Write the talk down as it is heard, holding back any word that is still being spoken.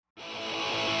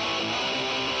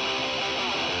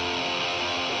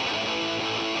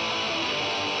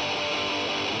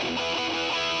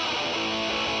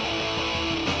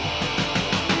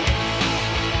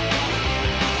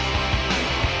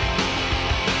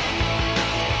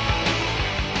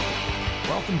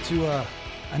welcome to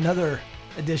another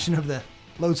edition of the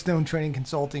Lodestone Training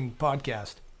Consulting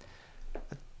Podcast.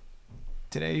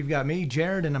 Today you've got me,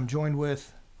 Jared, and I'm joined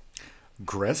with...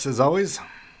 Chris, as always.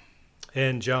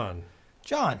 And John.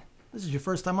 John, this is your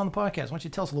first time on the podcast. Why don't you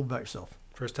tell us a little about yourself?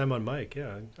 First time on mic,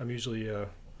 yeah. I'm usually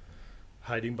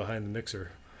hiding behind the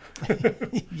mixer.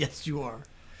 Yes, you are.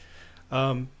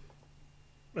 I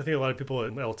think a lot of people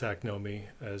at LTAC know me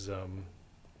as the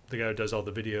guy who does all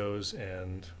the videos,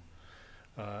 and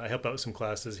I help out with some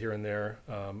classes here and there.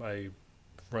 I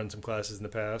run some classes in the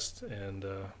past, and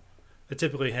I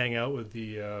typically hang out with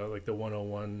the like the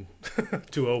 101,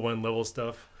 201 level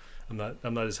stuff. I'm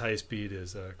not as high speed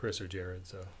as Chris or Jared,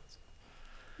 so.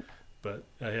 But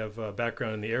I have a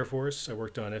background in the Air Force. I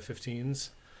worked on F-15s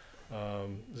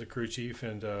as a crew chief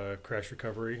and crash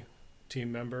recovery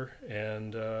team member,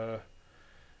 and that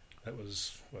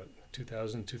was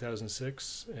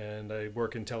 2006, and I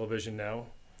work in television now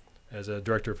as a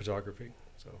director of photography.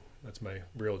 So that's my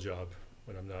real job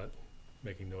when I'm not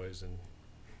making noise and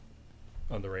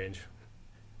on the range.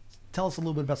 Tell us a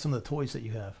little bit about some of the toys that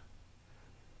you have.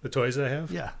 The toys I have?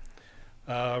 Yeah.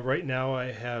 Right now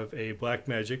I have a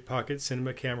Blackmagic Pocket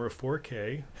Cinema Camera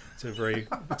 4K.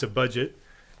 It's a budget.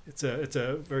 It's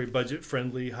a very budget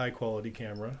friendly, high quality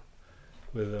camera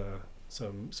with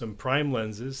some prime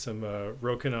lenses, some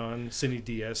Rokinon Cine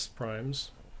DS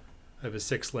primes. I have a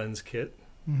 6-lens kit.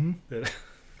 Mm-hmm.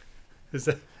 Is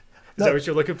that what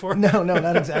you're looking for? No,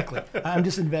 not exactly. I'm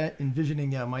just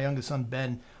envisioning my youngest son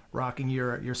Ben rocking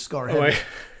your Scar Heavy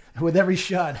with every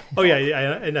shot. Oh yeah,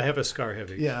 and I have a Scar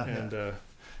Heavy. Yeah, and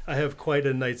I have quite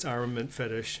a Knight's Armament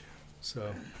fetish,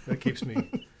 so that keeps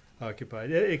me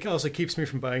occupied. It also keeps me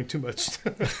from buying too much.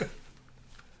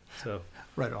 So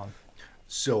right on.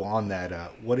 So on that,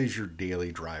 what is your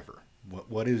daily driver?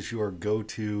 What is your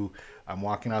go-to? I'm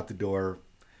walking out the door.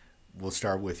 We'll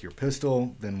start with your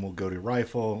pistol, then we'll go to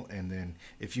rifle, and then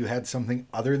if you had something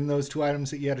other than those two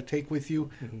items that you had to take with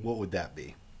you, what would that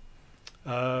be?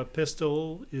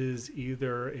 Pistol is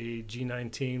either a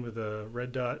G19 with a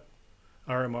red dot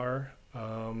RMR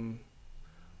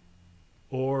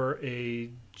or a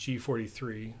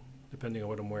G43, depending on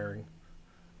what I'm wearing.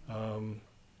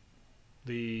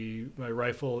 My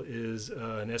rifle is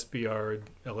an SBR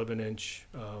 11-inch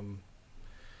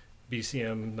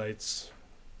BCM Knights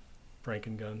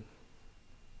Franken gun.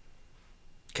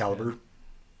 Caliber?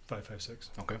 5.56.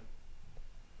 Okay.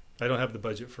 I don't have the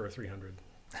budget for a 300.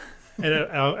 And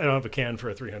I don't have a can for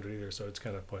a 300 either, so it's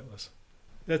kind of pointless.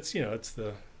 That's, it's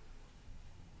the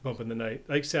bump in the night.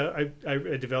 Like I said,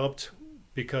 I developed,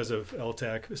 because of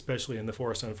LTAC, especially in the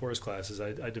Forest on Forest classes,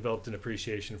 I developed an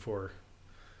appreciation for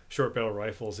short barrel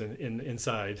rifles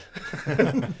inside.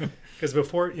 Because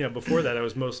before that, I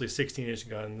was mostly 16-inch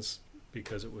guns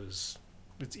because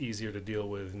it's easier to deal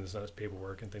with and there's not as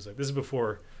paperwork and things like this. This is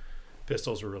before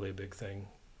pistols were really a big thing.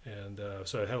 And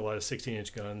so I had a lot of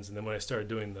 16-inch guns. And then when I started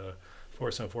doing the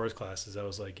Forest on Forest classes, I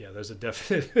was like, yeah, there's a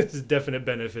definite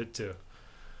benefit to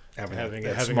having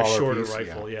a shorter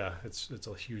rifle. Yeah, it's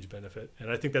a huge benefit. And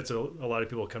I think that's a lot of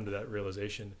people come to that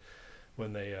realization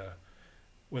when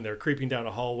they're creeping down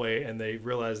a hallway and they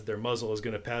realize their muzzle is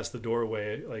going to pass the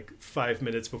doorway like 5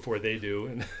 minutes before they do.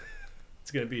 And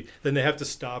it's going to be, then they have to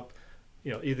stop,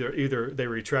 either they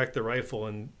retract the rifle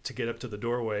and to get up to the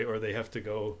doorway, or they have to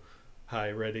go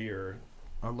high ready or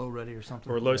low ready or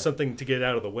something. Or low something to get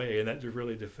out of the way, and that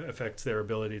really affects their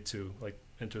ability to like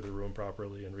enter the room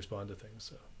properly and respond to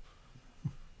things. So.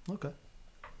 Okay.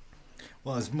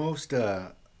 Well, as most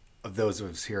of those of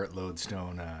us here at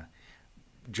Lodestone,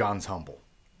 John's humble.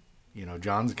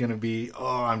 John's going to be,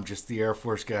 I'm just the Air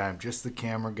Force guy. I'm just the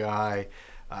camera guy.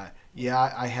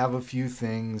 I have a few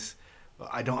things.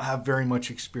 I don't have very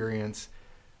much experience.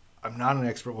 I'm not an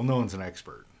expert. Well, no one's an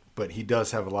expert, but he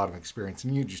does have a lot of experience.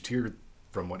 And you just hear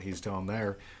from what he's telling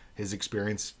there, his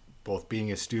experience, both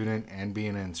being a student and being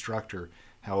an instructor,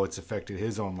 how it's affected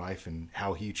his own life and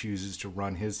how he chooses to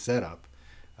run his setup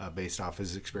based off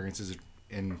his experiences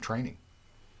in training.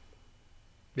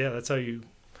 Yeah, that's how you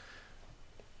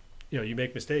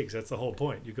make mistakes. That's the whole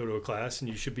point. You go to a class and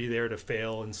you should be there to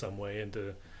fail in some way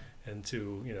and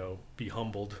to be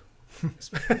humbled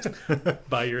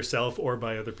by yourself or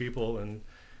by other people. And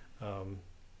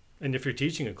if you're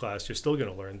teaching a class, you're still going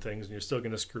to learn things and you're still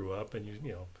going to screw up, and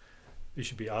you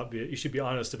should be obvious. You should be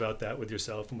honest about that with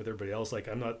yourself and with everybody else. Like,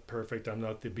 I'm not perfect. I'm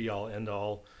not the be all end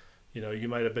all. You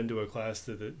might have been to a class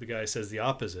that the guy says the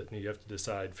opposite, and you have to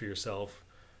decide for yourself,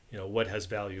 what has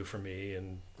value for me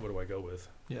and what do I go with?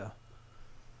 Yeah.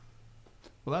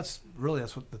 Well, that's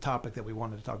what the topic that we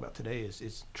wanted to talk about today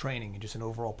is training and just an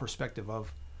overall perspective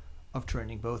of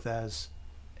training, both as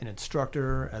an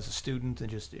instructor, as a student, and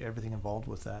just everything involved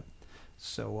with that.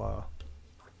 So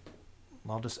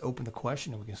I'll just open the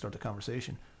question and we can start the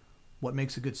conversation. What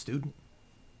makes a good student?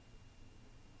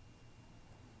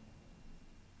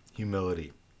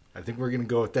 Humility. I think we're going to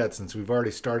go with that since we've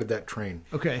already started that train.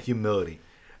 Okay. Humility.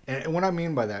 And what I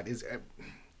mean by that is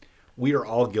we are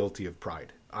all guilty of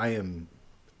pride. I am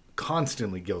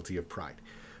constantly guilty of pride.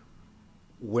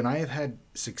 When I have had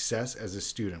success as a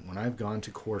student, when I've gone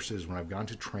to courses, when I've gone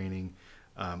to training,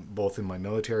 both in my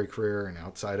military career and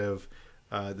outside of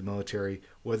the military,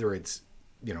 whether it's,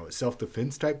 a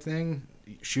self-defense type thing,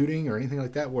 shooting or anything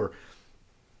like that, where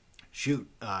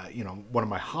one of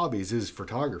my hobbies is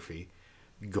photography,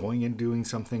 going and doing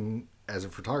something as a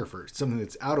photographer, something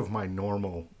that's out of my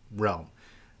normal realm.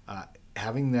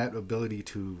 Having that ability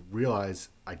to realize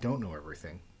I don't know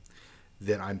everything,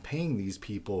 that I'm paying these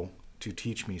people to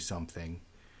teach me something,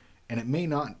 and it may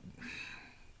not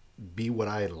be what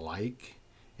I like,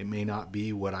 it may not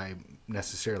be what I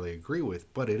necessarily agree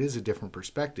with, but it is a different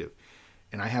perspective.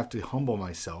 And I have to humble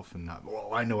myself and not,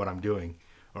 well, I know what I'm doing,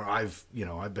 or I've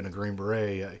been a Green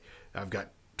Beret, I've got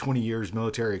 20 years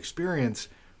military experience.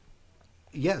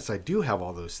 Yes, I do have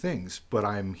all those things, but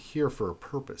I'm here for a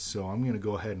purpose. So I'm going to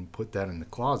go ahead and put that in the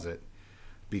closet,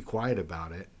 be quiet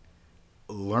about it,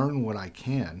 learn what I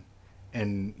can.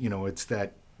 And, it's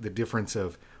the difference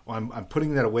of, well, I'm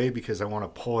putting that away because I want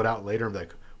to pull it out later and be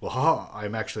like, well,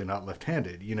 I'm actually not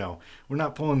left-handed. We're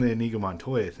not pulling the Inigo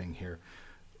Montoya thing here.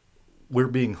 We're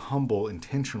being humble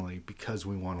intentionally because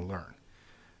we want to learn.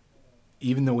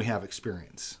 Even though we have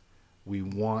experience, we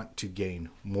want to gain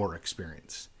more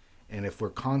experience. And if we're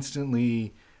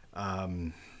constantly, I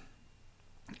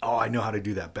know how to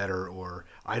do that better, or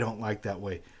I don't like that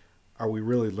way, are we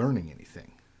really learning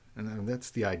anything? And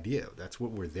that's the idea. That's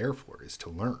what we're there for, is to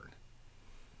learn.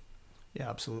 Yeah,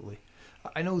 absolutely.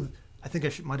 I think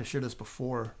I might have shared this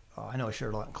before. I know I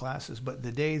shared a lot in classes, but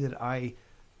the day that I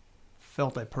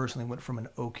felt I personally went from an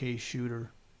okay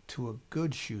shooter to a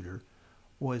good shooter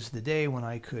was the day when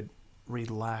I could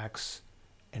relax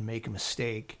and make a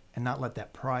mistake and not let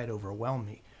that pride overwhelm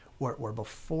me. Where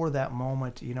before that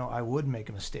moment, I would make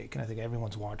a mistake, and I think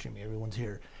everyone's watching me, everyone's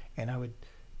here, and I would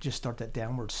just start that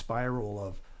downward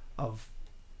spiral of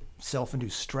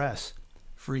self-induced stress,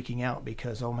 freaking out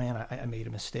because, oh man, I made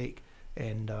a mistake.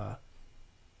 And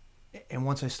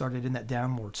once I started in that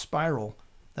downward spiral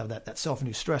of that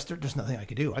self-induced stress, there's nothing I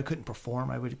could do. I couldn't perform.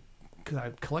 I'd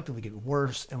collectively get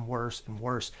worse and worse and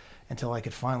worse until I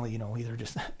could finally, either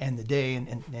just end the day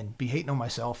and be hating on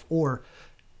myself, or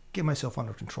get myself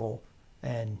under control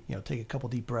and, take a couple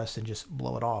deep breaths and just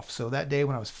blow it off. So that day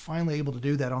when I was finally able to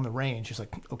do that on the range, it's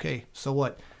like, okay, so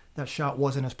what? That shot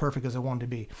wasn't as perfect as I wanted to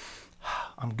be.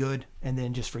 I'm good. And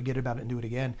then just forget about it and do it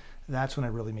again. That's when I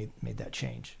really made that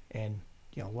change and,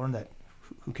 learned that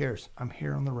who cares? I'm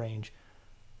here on the range.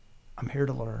 I'm here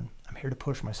to learn. I'm here to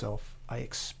push myself. I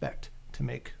expect to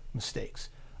make mistakes.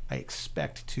 I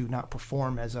expect to not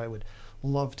perform as I would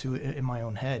love to in my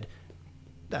own head.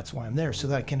 That's why I'm there, so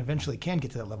that I can eventually get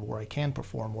to that level where I can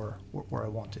perform where I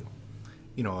want to.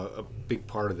 A big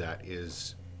part of that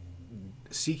is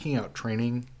seeking out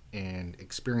training and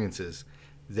experiences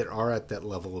that are at that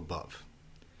level above.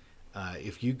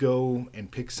 If you go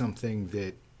and pick something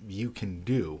that you can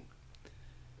do,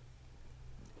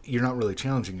 you're not really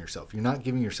challenging yourself. You're not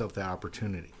giving yourself that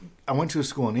opportunity. I went to a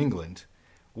school in England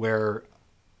where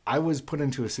I was put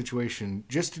into a situation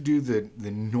just to do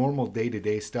the normal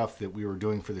day-to-day stuff that we were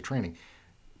doing for the training,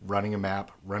 running a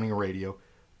map, running a radio,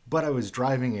 but I was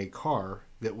driving a car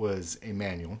that was a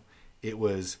manual. It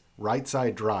was right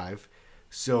side drive,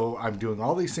 so I'm doing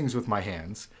all these things with my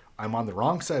hands. I'm on the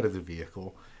wrong side of the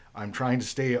vehicle. I'm trying to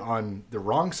stay on the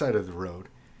wrong side of the road.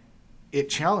 It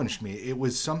challenged me. It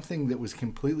was something that was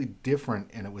completely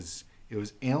different, and it was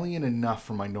alien enough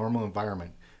from my normal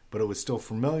environment, but it was still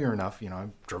familiar enough.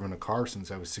 I've driven a car since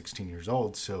I was 16 years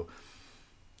old, so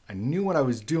I knew what I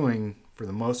was doing for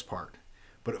the most part,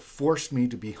 but it forced me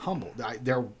to be humble.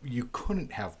 You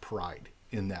couldn't have pride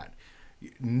in that.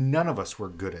 None of us were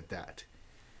good at that.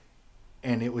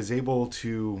 And it was able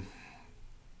to,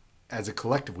 as a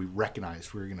collective, we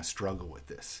recognized we were going to struggle with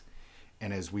this.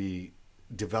 And as we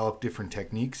developed different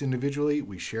techniques individually,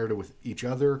 we shared it with each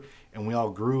other, and we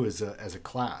all grew as a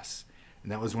class.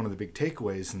 And that was one of the big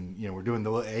takeaways. And we're doing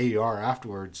the AAR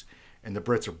afterwards, and the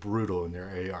Brits are brutal in their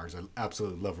AARs. I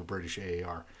absolutely love a British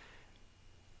AAR.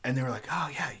 And they were like, oh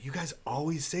yeah, you guys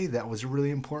always say that was a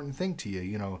really important thing to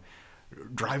you,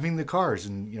 driving the cars,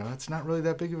 and that's not really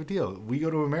that big of a deal. We go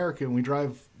to America and we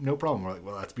drive no problem. We're like,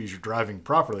 well, that's because you're driving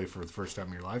properly for the first time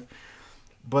in your life.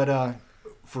 But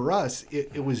for us,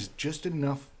 it was just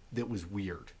enough that was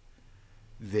weird,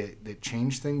 that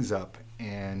changed things up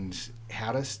and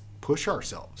had us push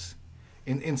ourselves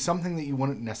in something that you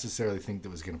wouldn't necessarily think that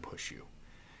was going to push you.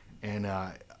 And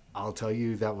I'll tell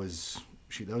you, that was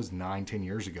 9-10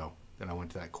 years ago that I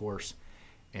went to that course.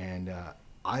 And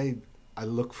I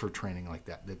look for training like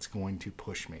that that's going to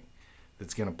push me,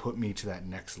 that's going to put me to that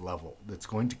next level, that's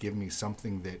going to give me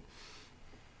something that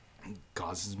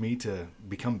causes me to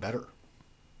become better.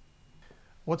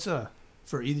 What's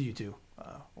for either of you two,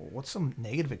 what's some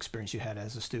negative experience you had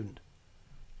as a student?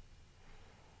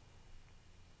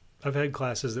 I've had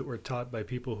classes that were taught by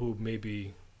people who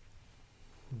maybe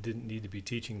didn't need to be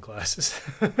teaching classes.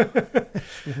 What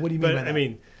do you mean by that?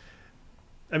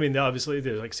 I mean, obviously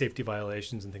there's like safety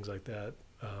violations and things like that.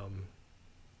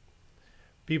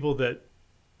 People that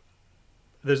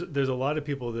there's a lot of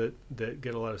people that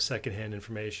get a lot of secondhand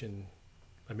information,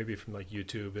 maybe from like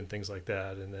YouTube and things like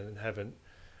that, and then haven't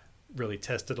really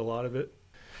tested a lot of it.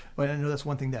 But I know that's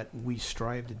one thing that we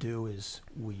strive to do is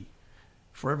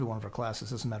for every one of our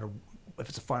classes, doesn't matter if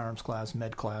it's a firearms class,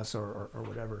 med class, or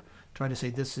whatever, try to say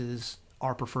this is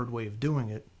our preferred way of doing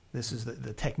it. This is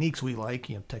the techniques we like,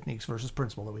 techniques versus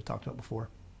principle that we talked about before.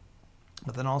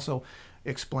 But then also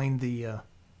explain the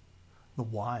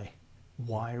why.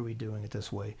 Why are we doing it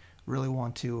this way? Really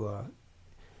want to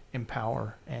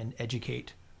empower and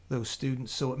educate those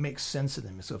students so it makes sense to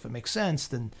them. So if it makes sense,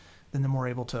 then they're more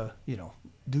able to,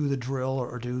 do the drill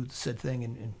or do said thing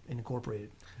and incorporate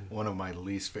it. One of my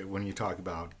least favorite, when you talk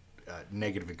about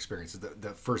negative experiences, the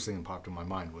first thing that popped in my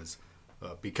mind was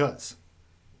because.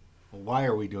 Well, why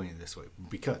are we doing it this way?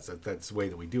 Because that's the way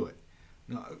that we do it.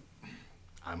 No,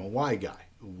 I'm a why guy.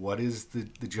 What is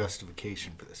the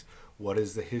justification for this? What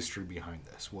is the history behind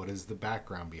this? What is the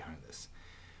background behind this?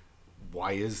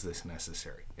 Why is this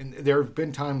necessary? And there have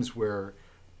been times where,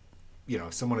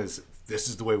 someone this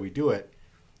is the way we do it.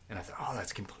 And I thought, oh,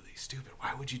 that's completely stupid.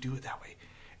 Why would you do it that way?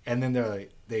 And then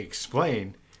they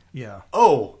explain, yeah.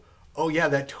 Oh, yeah,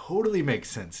 that totally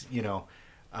makes sense.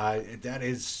 That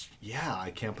is,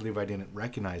 I can't believe I didn't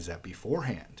recognize that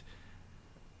beforehand.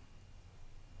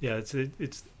 Yeah, it's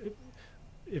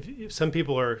if some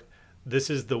people are, this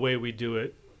is the way we do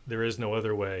it, there is no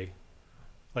other way.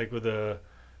 Like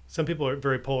some people are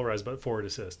very polarized about forward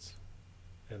assists.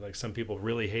 And like some people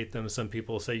really hate them. Some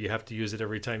people say you have to use it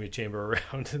every time you chamber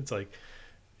around. It's like,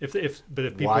 if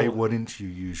people, why wouldn't you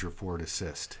use your forward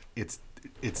assist? It's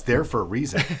there for a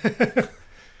reason.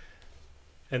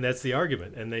 And that's the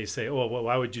argument. And they say, oh, well,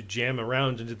 why would you jam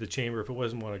around into the chamber if it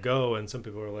wasn't want to go? And some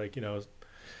people are like,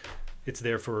 it's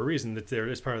there for a reason. It's there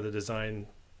as part of the design.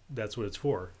 That's what it's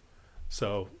for.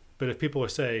 So, but if people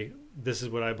say, this is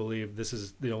what I believe, this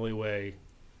is the only way,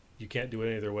 you can't do it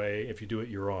any other way. If you do it,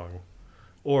 you're wrong.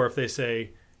 Or if they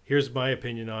say, here's my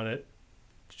opinion on it,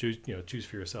 choose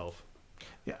for yourself.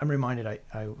 Yeah, I'm reminded, I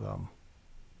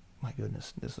my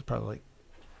goodness, this is probably like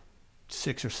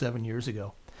 6 or 7 years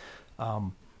ago.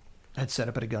 I had set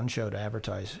up at a gun show to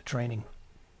advertise training.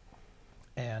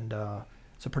 And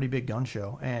it's a pretty big gun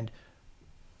show. And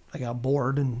I got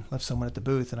bored and left someone at the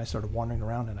booth, and I started wandering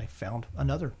around, and I found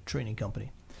another training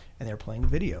company. And they were playing a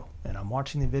video. And I'm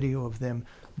watching the video of them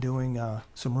doing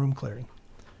some room clearing.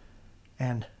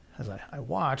 And as I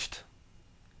watched,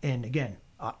 and again,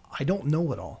 I don't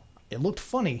know it all. It looked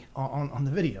funny on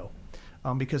the video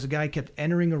because the guy kept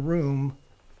entering a room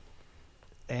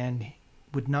and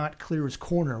would not clear his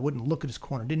corner, wouldn't look at his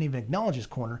corner, didn't even acknowledge his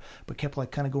corner, but kept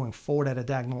like kind of going forward at a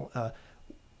diagonal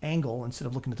angle instead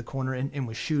of looking at the corner and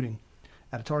was shooting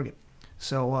at a target.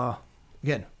 So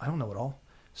again, I don't know it all.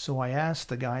 So I asked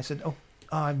the guy, I said, oh,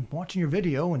 I'm watching your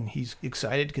video, and he's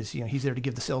excited because he's there to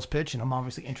give the sales pitch, and I'm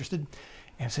obviously interested.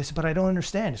 And I said, but I don't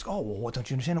understand. He's like, oh, well, what don't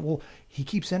you understand? Well, he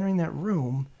keeps entering that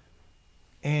room,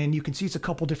 and you can see it's a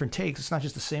couple different takes. It's not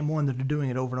just the same one that they're doing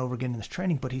it over and over again in this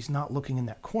training, but he's not looking in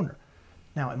that corner.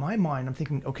 Now, in my mind, I'm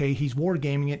thinking, okay, he's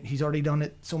wargaming it. He's already done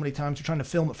it so many times. They're trying to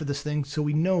film it for this thing, so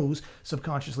he knows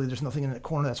subconsciously there's nothing in that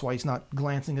corner. That's why he's not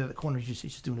glancing at the corner. He's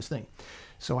just doing his thing.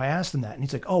 So I asked him that, and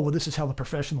he's like, oh, well, this is how the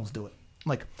professionals do it. I'm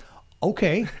like,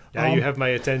 okay. Now you have my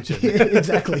attention.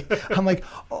 Exactly. I'm like,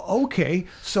 okay.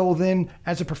 So then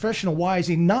as a professional, why is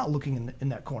he not looking in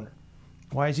that corner?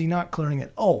 Why is he not clearing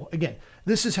it? Oh, again,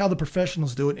 this is how the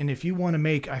professionals do it. And if you want to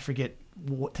make, I forget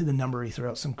what to the number, he threw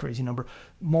out some crazy number,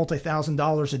 $multi-thousand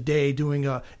a day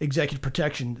doing executive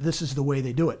protection, this is the way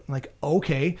they do it. I'm like,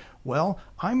 okay, well,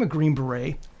 I'm a Green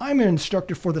Beret. I'm an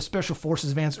instructor for the Special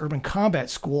Forces Advanced Urban Combat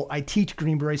School. I teach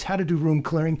Green Berets how to do room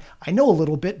clearing. I know a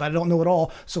little bit, but I don't know it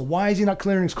all. So why is he not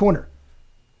clearing his corner?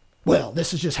 well,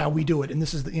 this is just how we do it, and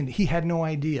this is and he had no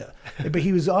idea, but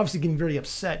he was obviously getting very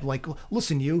upset. Like,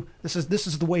 listen, this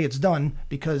is the way it's done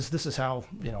because this is how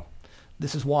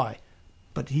this is why,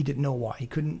 but he didn't know why. He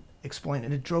couldn't explain it,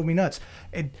 and it drove me nuts.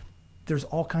 And there's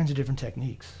all kinds of different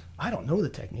techniques. I don't know the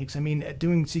techniques. I mean,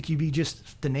 doing CQB,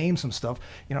 just to name some stuff,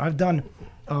 I've done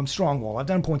strong wall, I've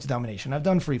done points of domination, I've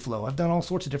done free flow, I've done all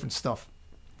sorts of different stuff.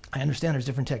 I understand there's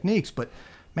different techniques, but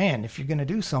man, if you're going to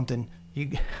do something,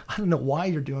 I don't know why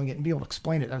you're doing it and be able to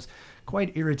explain it. I was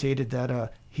quite irritated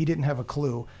that he didn't have a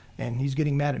clue, and he's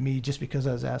getting mad at me just because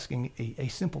I was asking a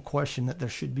simple question that there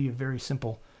should be a very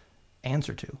simple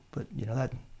answer to. But,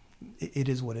 that it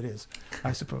is what it is,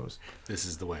 I suppose. This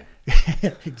is the way.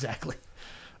 Exactly.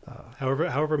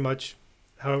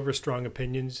 However strong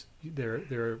opinions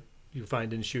there you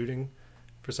find in shooting,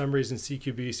 for some reason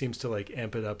CQB seems to like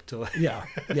amp it up to like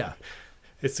yeah.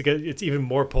 It's even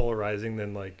more polarizing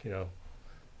than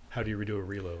how do you redo a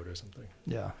reload or something.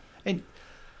 Yeah, and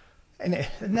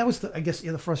that was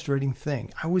the frustrating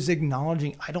thing. I was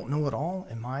acknowledging I don't know it all,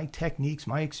 and my techniques,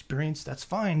 my experience, that's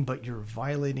fine, but you're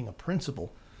violating a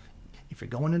principle. If you're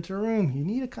going into a room, you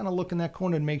need to kind of look in that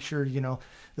corner and make sure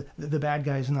the bad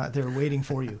guy's not there waiting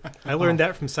for you. I learned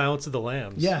that from Silence of the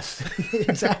Lambs. Yes,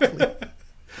 exactly.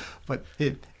 But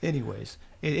anyways,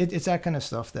 it's that kind of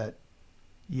stuff that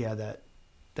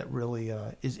really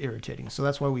is irritating. So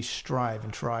that's why we strive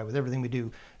and try with everything we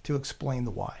do to explain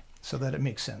the why, so that it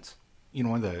makes sense.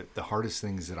 One of the hardest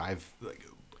things that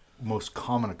most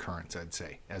common occurrence, I'd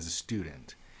say, as a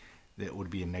student, that would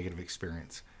be a negative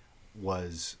experience,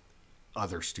 was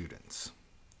other students.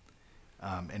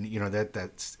 And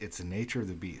it's the nature of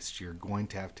the beast. You're going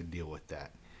to have to deal with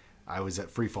that. I was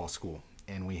at free fall school,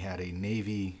 and we had a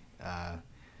Navy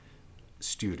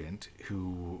student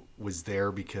who was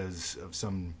there because of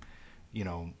some,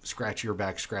 scratch your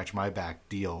back, scratch my back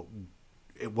deal.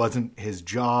 It wasn't his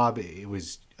job. It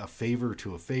was a favor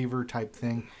to a favor type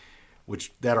thing,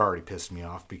 which that already pissed me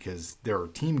off because there are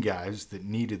team guys that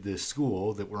needed this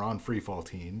school that were on free fall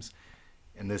teams,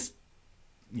 and this,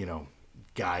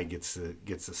 guy gets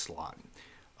the slot.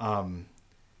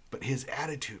 But his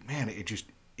attitude, man,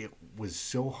 it was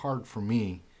so hard for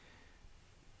me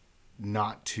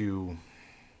not to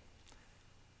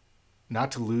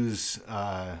lose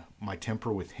my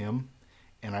temper with him.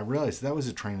 And I realized that was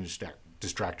a training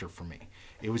distractor for me.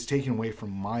 It was taken away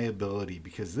from my ability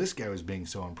because this guy was being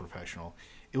so unprofessional.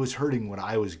 It was hurting what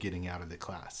I was getting out of the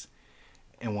class.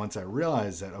 And once I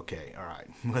realized that, okay, all right,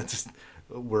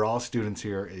 we're all students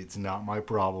here. It's not my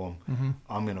problem. Mm-hmm.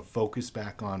 I'm going to focus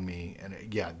back on me. And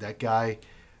that guy,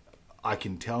 I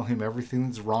can tell him everything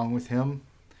that's wrong with him.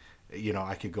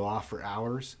 I could go off for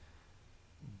hours,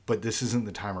 but this isn't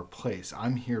the time or place.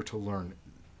 I'm here to learn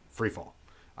free fall.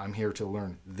 I'm here to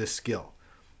learn this skill.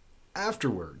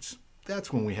 Afterwards,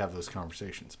 that's when we have those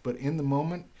conversations. But in the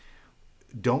moment,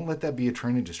 don't let that be a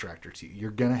training distractor to you.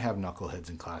 You're going to have knuckleheads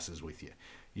in classes with you.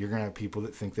 You're going to have people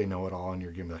that think they know it all, and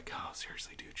you're going to be like, oh,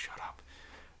 seriously, dude, shut up.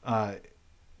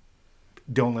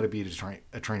 Don't let it be a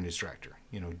training distractor.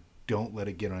 Don't let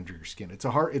it get under your skin. It's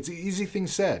an easy thing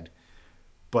said,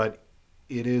 but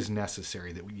it is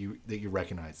necessary that you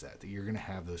recognize that you're going to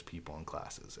have those people in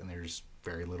classes, and there's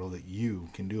very little that you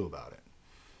can do about it.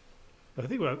 I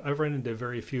think I've run into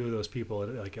very few of those people at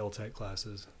like LTAC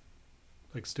classes,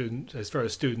 like as far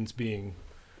as students being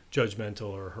judgmental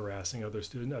or harassing other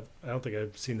students. I don't think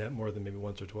I've seen that more than maybe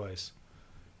once or twice.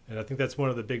 And I think that's one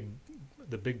of the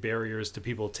big barriers to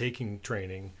people taking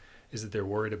training is that they're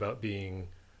worried about being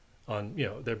on,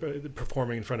 they're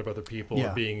performing in front of other people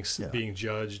or being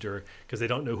judged, or because they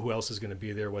don't know who else is going to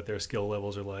be there, what their skill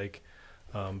levels are like.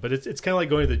 But it's kind of like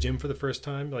going to the gym for the first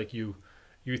time. Like you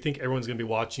think everyone's going to be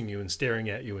watching you and staring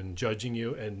at you and judging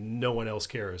you, and no one else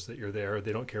cares that you're there.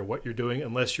 They don't care what you're doing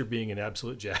unless you're being an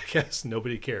absolute jackass.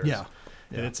 Nobody cares. Yeah.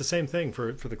 And it's the same thing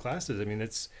for the classes. I mean,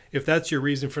 if that's your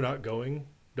reason for not going,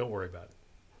 don't worry about it.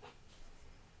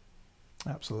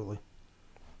 Absolutely.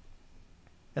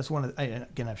 That's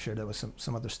again, I've shared that with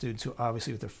some other students who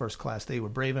obviously with their first class, they were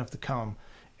brave enough to come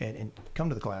and come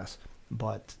to the class,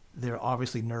 but they're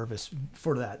obviously nervous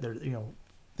for that. They're,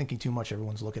 thinking too much.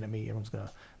 Everyone's looking at me. Everyone's going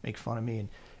to make fun of me.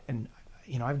 And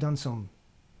I've done some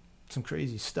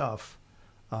crazy stuff,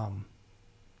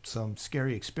 some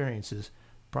scary experiences.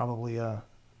 Probably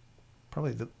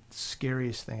the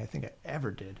scariest thing I think I ever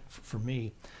did for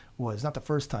me was not the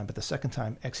first time, but the second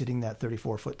time exiting that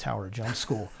 34-foot tower jump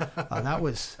school. That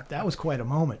was quite a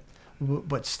moment.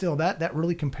 But still, that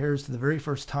really compares to the very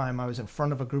first time I was in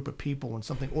front of a group of people and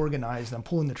something organized. And I'm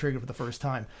pulling the trigger for the first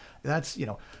time. That's,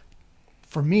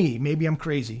 for me, maybe I'm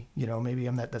crazy, maybe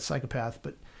I'm that psychopath,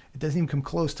 but it doesn't even come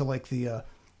close to like the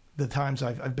the times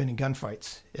I've been in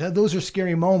gunfights. Yeah, those are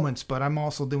scary moments, but I'm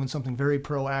also doing something very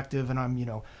proactive, and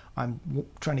I'm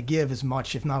trying to give as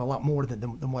much, if not a lot more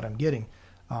than what I'm getting.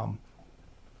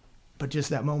 But just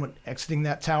that moment, exiting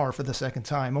that tower for the second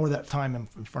time, or that time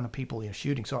in front of people,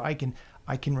 shooting. So I can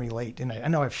relate, and I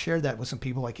know I've shared that with some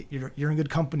people. Like, you're in good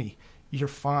company, you're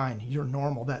fine, you're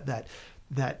normal.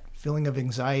 That feeling of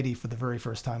anxiety for the very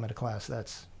first time at a class,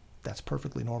 that's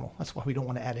perfectly normal. That's why we don't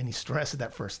want to add any stress at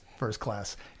that first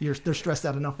class. They're stressed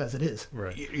out enough as it is.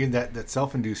 Right. That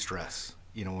self-induced stress.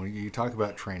 When you talk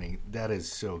about training, that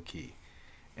is so key.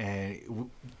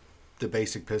 And the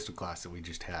basic pistol class that we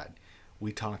just had,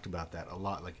 we talked about that a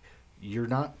lot. Like, you're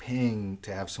not paying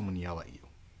to have someone yell at you.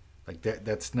 Like,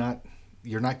 that's not,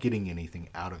 you're not getting anything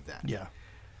out of that. Yeah.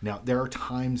 Now, there are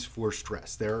times for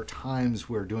stress. There are times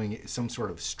where doing some sort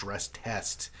of stress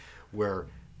test where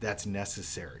that's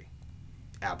necessary.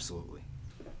 Absolutely.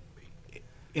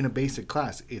 In a basic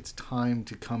class, it's time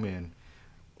to come in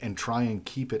and try and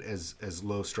keep it as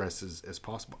low stress as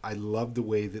possible. I love the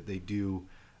way that they do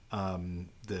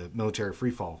the military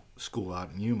freefall school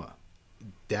out in Yuma.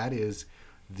 That is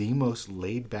the most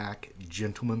laid-back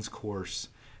gentleman's course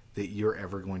that you're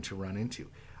ever going to run into.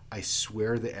 I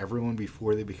swear that everyone,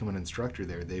 before they become an instructor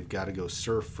there, they've got to go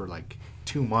surf for like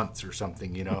 2 months or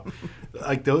something,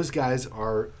 Like, those guys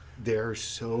they're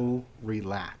so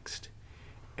relaxed.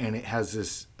 And it has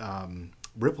this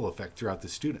ripple effect throughout the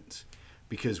students.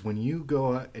 Because when you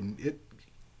go out, and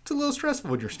it's a little stressful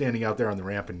when you're standing out there on the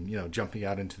ramp and, jumping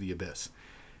out into the abyss.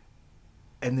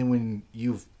 And then when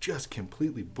you've just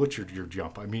completely butchered your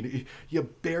jump, I mean, you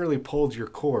barely pulled your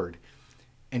cord,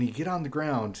 and you get on the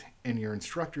ground and your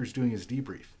instructor's doing his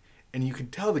debrief. And you can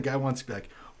tell the guy wants to be like,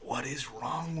 "What is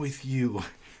wrong with you?"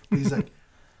 But he's like,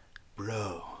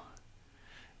 "Bro,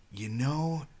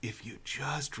 if you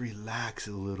just relax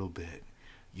a little bit,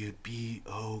 you'd be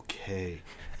okay."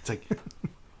 It's like,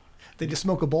 they just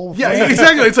smoke a bowl. Yeah,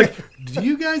 exactly. It's like, do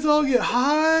you guys all get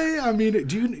high? I mean,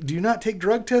 do you not take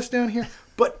drug tests down here?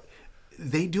 But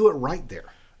they do it right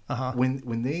there. Uh-huh.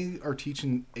 When they are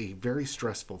teaching a very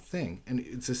stressful thing, and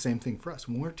it's the same thing for us.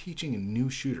 When we're teaching a new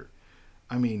shooter,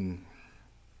 I mean,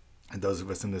 and those of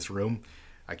us in this room,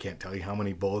 I can't tell you how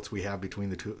many bullets we have between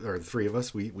the two or the three of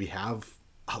us. We have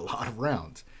a lot of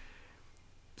rounds.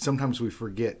 Sometimes we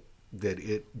forget that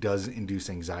it does induce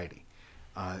anxiety.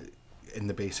 In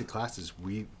the basic classes,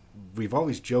 we've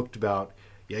always joked about,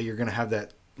 you're going to have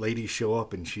that lady show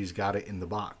up and she's got it in the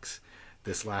box.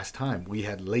 This last time, we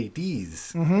had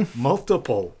ladies,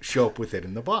 multiple, show up with it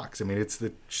in the box. I mean, it's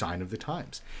the sign of the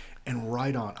times. And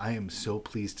right on, I am so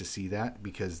pleased to see that,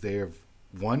 because they've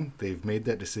made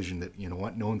that decision that,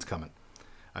 no one's coming.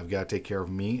 I've got to take care of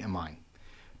me and mine.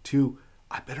 2,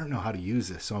 I better know how to use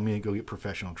this, so I'm going to go get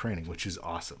professional training, which is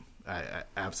awesome. I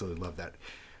absolutely love that.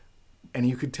 And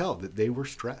you could tell that they were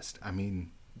stressed. I mean,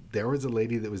 there was a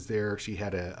lady that was there. She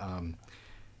had a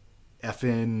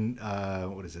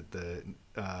FN, what is it?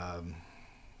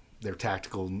 Their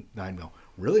tactical 9mm.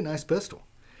 Really nice pistol.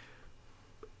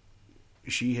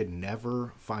 She had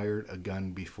never fired a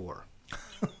gun before.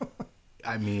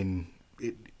 I mean,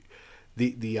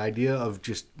 the idea of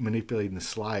just manipulating the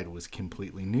slide was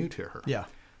completely new to her. Yeah.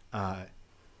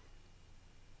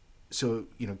 So,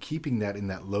 keeping that in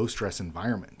that low stress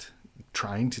environment,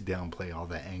 trying to downplay all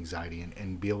that anxiety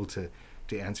and be able to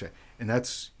answer it. And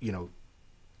that's,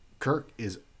 Kirk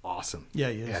is awesome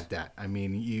at that. I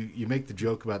mean, you make the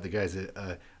joke about the guy's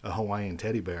a Hawaiian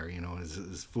teddy bear,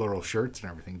 his floral shirts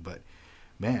and everything, but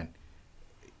man,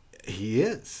 he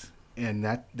is. And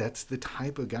that's the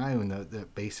type of guy in the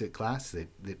basic class that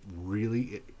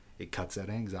really, it cuts that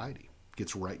anxiety,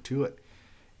 gets right to it.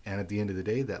 And at the end of the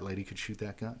day, that lady could shoot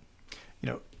that gun.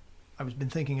 I've been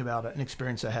thinking about an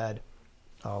experience I had,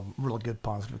 really good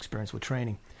positive experience with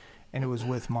training. And it was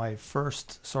with my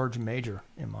first sergeant major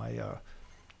in my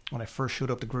when I first showed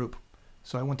up the group.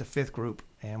 So I went to 5th group,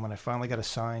 and when I finally got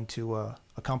assigned to a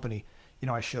company,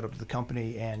 I showed up to the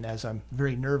company, and as I'm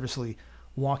very nervously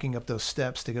walking up those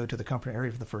steps to go to the company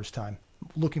area for the first time,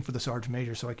 looking for the sergeant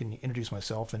major so I can introduce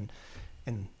myself and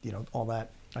all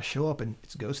that, I show up and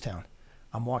it's ghost town.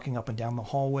 I'm walking up and down the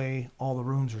hallway, all the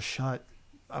rooms are shut.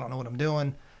 I don't know what I'm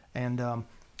doing, and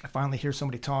I finally hear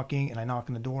somebody talking, and I knock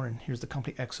on the door, and here's the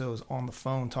company XOs on the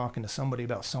phone talking to somebody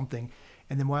about something.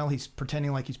 And then while he's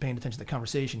pretending like he's paying attention to the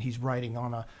conversation, he's writing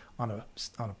on a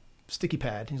sticky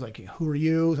pad. He's like, "Who are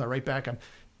you?" So I write back, "I'm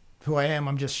who I am.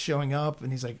 I'm just showing up."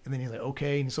 And he's like,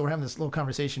 "Okay." And so we're having this little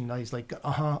conversation. And he's like,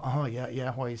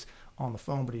 yeah, while he's on the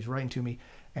phone, but he's writing to me.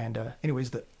 And anyways,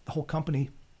 the whole company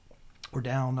were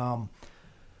down.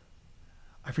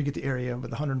 I forget the area, but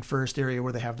the 101st area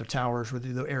where they have their towers, where they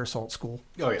do the air assault school.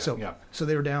 Oh, yeah, So, yeah. so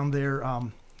they were down there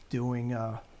doing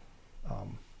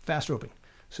fast roping.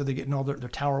 So they're getting all their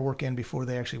tower work in before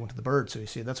they actually went to the bird. So you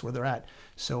see, that's where they're at.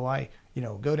 So I,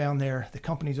 go down there. The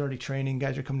company's already training.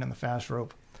 Guys are coming down the fast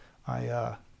rope.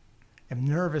 I am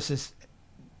nervous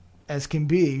as can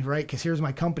be, right? Because here's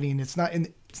my company, and it's not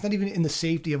even in the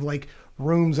safety of like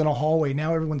rooms in a hallway.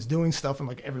 Now everyone's doing stuff, and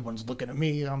like everyone's looking at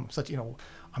me. I'm such,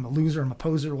 I'm a loser. I'm a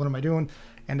poser. What am I doing?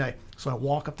 And I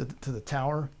walk up to the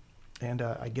tower, and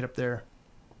I get up there,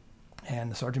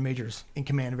 and the sergeant major's in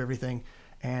command of everything.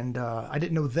 And I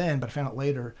didn't know then, but I found out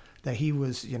later that he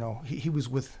was, he was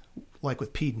with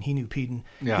Peden. He knew Peden.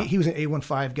 Yeah. He was an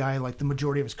A15 guy like the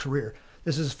majority of his career.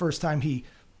 This is his first time he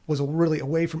was really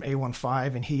away from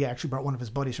A15, and he actually brought one of his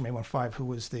buddies from A15 who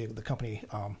was the company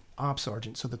ops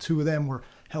sergeant. So the two of them were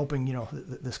helping,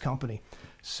 this company.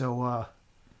 So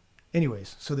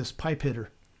anyways, so this pipe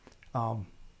hitter,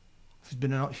 he's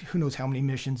been in who knows how many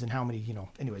missions and how many,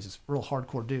 anyways, this real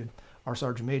hardcore dude, our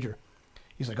sergeant major.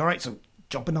 He's like, all right, so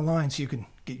jump in the line so you can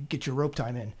get your rope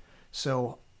time in.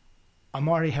 So I'm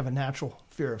already have a natural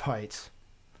fear of heights.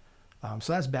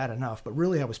 So that's bad enough. But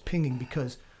really I was pinging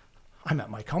because I'm at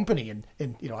my company and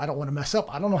I don't want to mess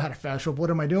up. I don't know how to fast rope. What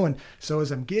am I doing? So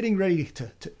as I'm getting ready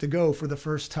to go for the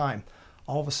first time,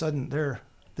 all of a sudden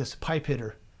this pipe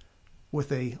hitter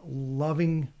with a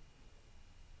loving,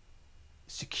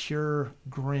 secure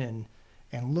grin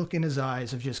and look in his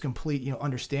eyes of just complete,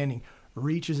 understanding,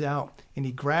 reaches out and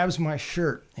he grabs my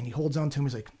shirt and he holds on to him.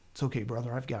 He's like, it's okay,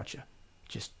 brother. I've got you.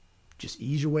 Just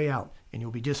ease your way out and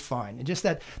you'll be just fine. And just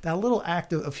that little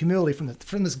act of humility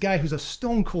from this guy who's a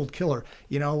stone cold killer,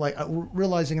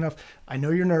 realizing enough, I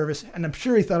know you're nervous. And I'm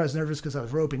sure he thought I was nervous because I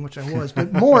was roping, which I was,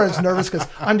 but more I was nervous because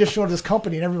I'm just showing this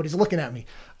company and everybody's looking at me.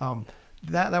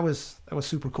 That was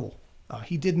super cool.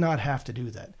 He did not have to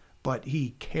do that, but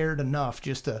he cared enough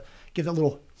just to give that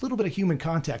little bit of human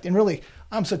contact. And really,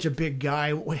 I'm such a big guy.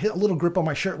 A little grip on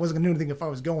my shirt wasn't going to do anything. If I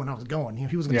was going, I was going.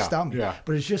 He wasn't going to stop me. Yeah.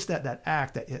 But it's just that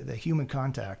act, the human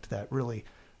contact that really,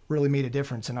 really made a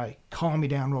difference. And I calmed me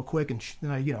down real quick. And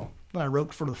then I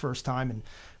roped for the first time and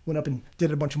went up and did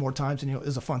it a bunch more times. And, it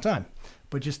was a fun time.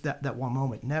 But just that one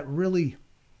moment. And that really,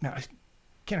 I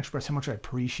can't express how much I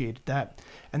appreciated that.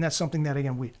 And that's something that,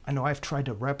 again, I know I've tried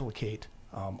to replicate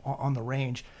on the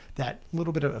range, that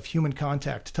little bit of human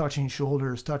contact, touching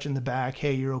shoulders, touching the back,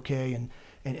 hey, you're okay,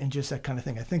 and just that kind of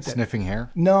thing. I think that sniffing hair.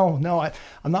 No,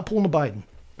 I'm not pulling a Biden,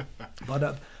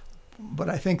 but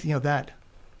I think that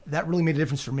really made a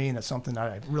difference for me, and it's something that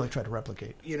I really try to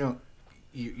replicate.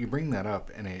 You bring that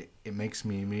up, and it makes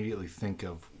me immediately think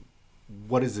of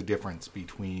what is the difference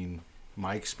between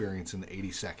my experience in the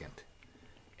 82nd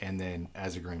and then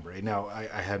as a Green Beret. Now,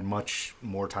 I had much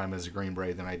more time as a Green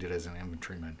Beret than I did as an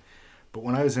infantryman. But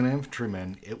when I was an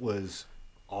infantryman, it was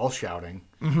all shouting.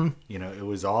 Mm-hmm. It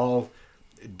was all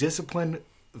discipline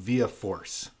via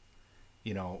force.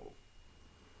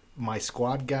 My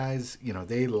squad guys,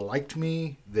 they liked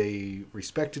me. They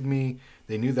respected me.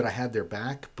 They knew that I had their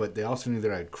back, but they also knew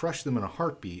that I'd crush them in a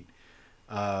heartbeat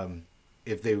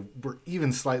if they were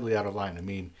even slightly out of line. I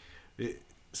mean,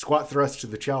 squat thrust to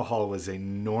the chow hall was a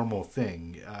normal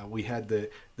thing. We had the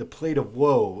plate of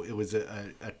woe. It was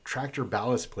a tractor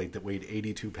ballast plate that weighed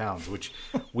 82 pounds, which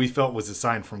we felt was a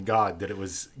sign from God that it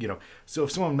was, so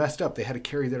if someone messed up, they had to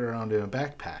carry that around in a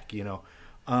backpack,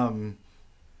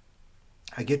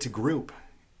 I get to group,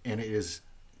 and it's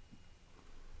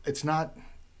not,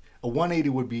 a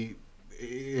 180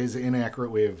 is an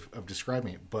inaccurate way of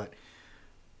describing it, but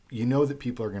that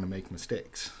people are going to make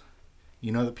mistakes.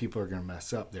 That people are going to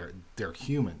mess up. They're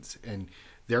humans, and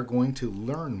they're going to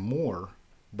learn more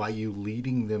by you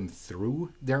leading them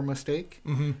through their mistake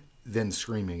than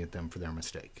screaming at them for their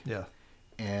mistake. Yeah.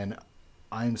 And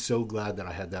I'm so glad that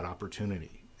I had that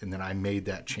opportunity and that I made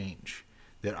that change,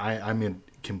 that I'm a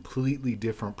completely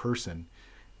different person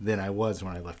than I was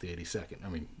when I left the 82nd. I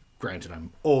mean, granted,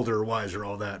 I'm older, wiser,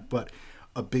 all that, but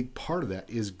a big part of that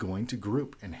is going to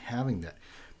group and having that.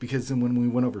 Because then when we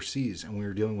went overseas and we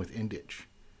were dealing with Indich,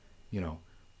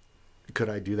 could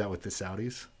I do that with the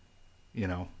Saudis?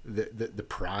 The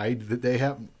pride that they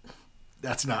have,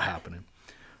 that's not happening.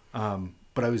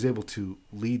 But I was able to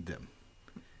lead them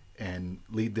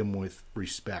with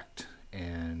respect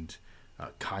and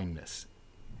kindness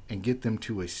and get them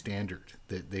to a standard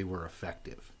that they were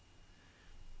effective.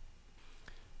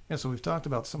 Yeah, so we've talked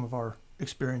about some of our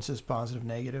experiences, positive,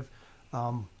 negative.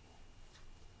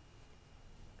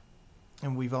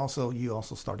 And you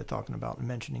also started talking about and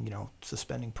mentioning,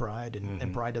 suspending pride,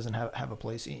 and pride doesn't have a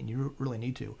place, and you really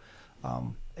need to.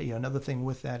 Another thing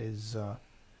with that is,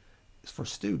 for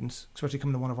students, especially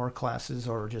coming to one of our classes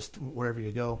or just wherever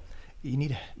you go, you need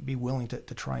to be willing to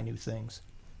try new things.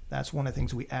 That's one of the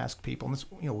things we ask people. And this,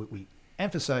 we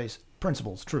emphasize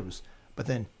principles, truths, but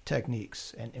then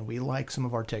techniques. And we like some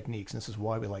of our techniques. And this is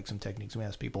why we like some techniques. We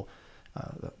ask people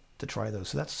to try those.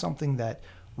 So that's something that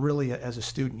really, as a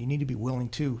student, you need to be willing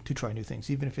to try new things,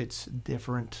 even if it's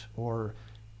different or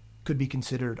could be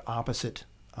considered opposite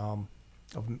of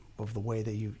the way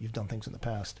that you've done things in the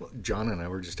past. Well, John and I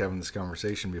were just having this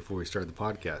conversation before we started the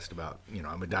podcast about,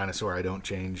 I'm a dinosaur. I don't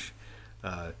change,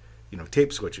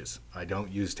 tape switches. I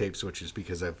don't use tape switches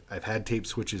because I've had tape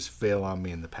switches fail on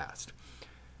me in the past.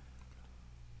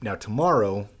 Now,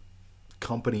 tomorrow,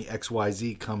 company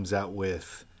XYZ comes out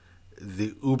with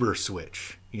the Uber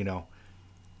switch,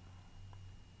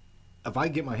 If I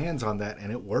get my hands on that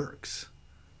and it works,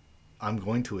 I'm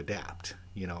going to adapt.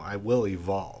 I will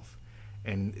evolve.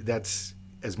 And that's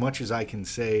as much as I can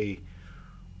say,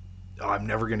 I'm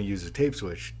never going to use a tape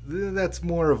switch. That's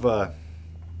more of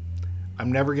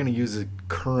I'm never going to use a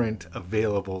current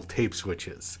available tape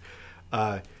switches.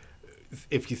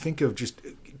 If you think of just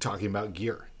talking about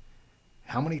gear,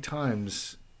 how many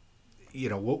times,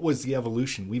 what was the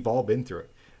evolution? We've all been through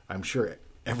it. I'm sure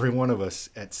every one of us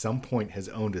at some point has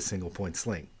owned a single point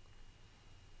sling.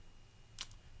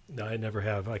 No, I never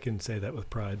have. I can say that with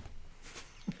pride.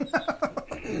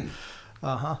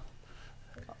 Uh-huh.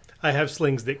 I have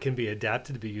slings that can be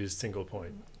adapted to be used single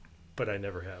point, but I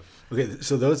never have. Okay,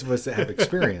 so those of us that have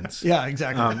experience. Yeah,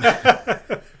 exactly.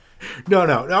 No.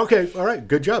 Okay, all right.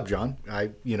 Good job, John.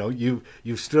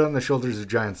 You've stood on the shoulders of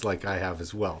giants like I have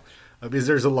as well. Because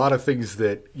there's a lot of things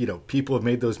that, people have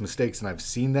made those mistakes, and I've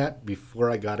seen that before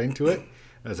I got into it.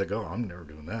 I was like, oh, I'm never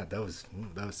doing that. That was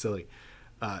silly.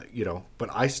 But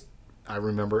I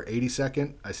remember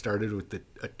 82nd, I started with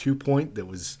a 2-point that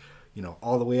was,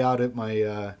 all the way out at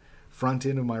my front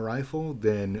end of my rifle.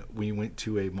 Then we went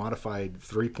to a modified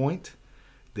 3-point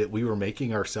that we were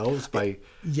making ourselves by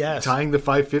tying the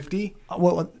 550.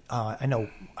 I know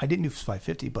I didn't do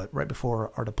 550, but right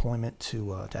before our deployment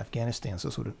to Afghanistan, so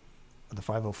this would have the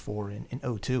 504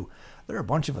 in 02, there are a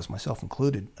bunch of us, myself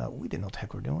included, we didn't know what the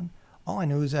heck we were doing. All I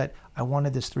knew is that I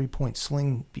wanted this 3-point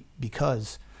sling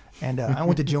because... And I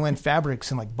went to Joanne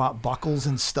Fabrics and bought buckles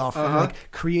and stuff and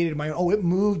created my own. It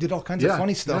moved, did all kinds of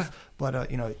funny stuff. Yeah.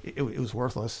 But it was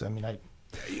worthless. I mean,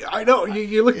 I know.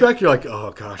 You look back, you're like,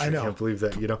 oh gosh, I can't believe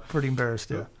that. Pretty embarrassed.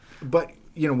 Yeah. But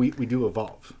we do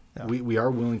evolve. Yeah. We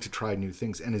are willing to try new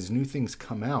things, and as new things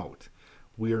come out,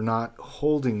 we are not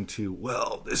holding to.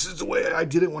 Well, this is the way I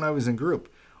did it when I was in group.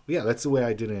 Well, yeah, that's the way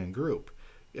I did it in group.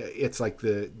 It's like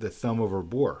the thumb over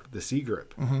bore, the C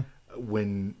grip. Mm-hmm.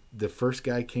 When the first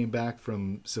guy came back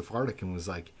from Sephardic and was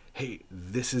like, hey,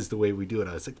 this is the way we do it.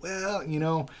 I was like,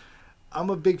 well, I'm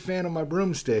a big fan of my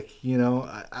broomstick.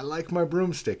 I like my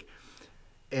broomstick.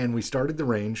 And we started the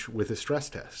range with a stress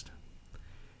test.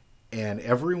 And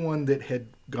everyone that had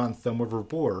gone thumb over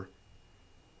bore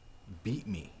beat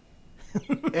me.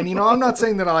 And, I'm not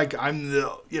saying that I'm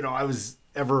the, I was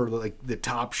ever the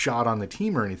top shot on the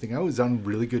team or anything. I was on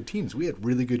really good teams. We had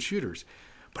really good shooters.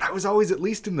 But I was always at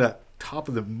least in the top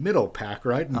of the middle pack,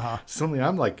 right? And suddenly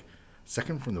I'm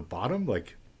second from the bottom,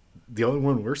 the only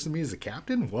one worse than me is the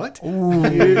captain. What? Ooh.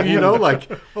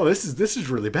 Oh, this is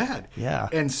really bad. Yeah.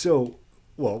 And so,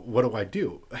 well, what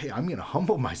do? Hey, I'm going to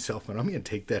humble myself and I'm going to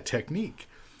take that technique.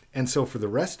 And so for the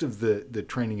rest of the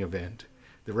training event,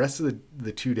 the rest of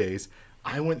the 2 days,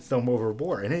 I went thumb over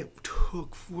bore, and it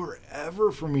took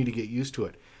forever for me to get used to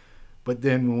it. But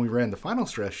then when we ran the final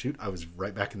stress shoot, I was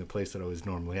right back in the place that I was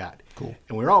normally at. Cool.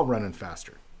 And we were all running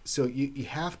faster. So you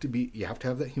have to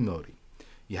have that humility.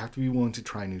 You have to be willing to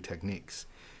try new techniques.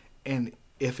 And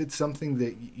if it's something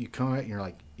that you come at and you're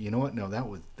like, you know what? No,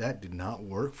 that did not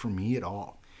work for me at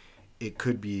all. It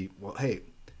could be, well, hey,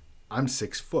 I'm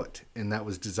 6 foot, and that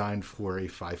was designed for a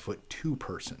 5'2"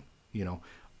 person.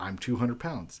 I'm 200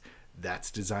 pounds. That's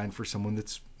designed for someone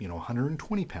that's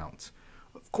 120 pounds.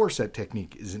 Of course, that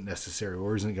technique isn't necessary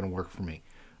or isn't going to work for me.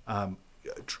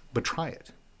 But try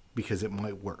it because it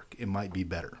might work. It might be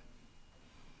better.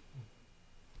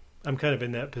 I'm kind of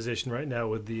in that position right now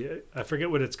with I forget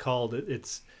what it's called.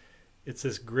 It's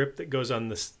this grip that goes on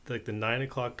this, the 9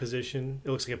 o'clock position. It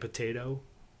looks like a potato,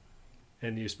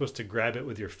 and you're supposed to grab it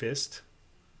with your fist.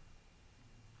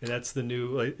 And that's the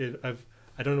new,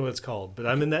 I don't know what it's called, but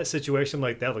I'm in that situation. I'm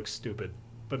like, that looks stupid.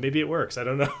 But maybe it works. I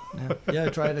don't know. Yeah,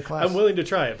 try it at class. I'm willing to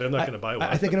try it, but I'm not going to buy one.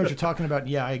 I think I know what you're talking about.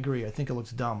 Yeah, I agree. I think it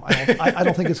looks dumb. I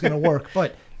don't think it's going to work,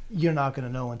 but you're not going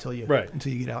to know until you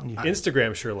get out and you.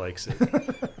 Instagram sure likes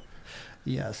it.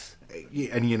 Yes.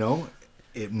 And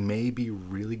it may be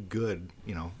really good,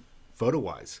 photo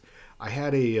wise. I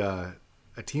had a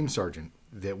team sergeant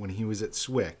that when he was at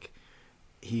SWIC,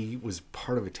 he was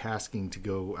part of a tasking to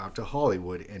go out to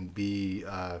Hollywood and be,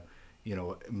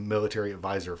 military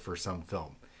advisor for some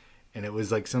film. And it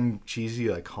was like some cheesy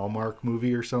like Hallmark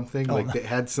movie or something. That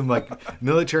had some like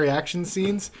military action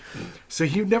scenes. So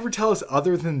he would never tell us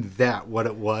other than that what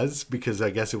it was, because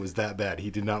I guess it was that bad. He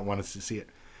did not want us to see it.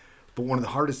 But one of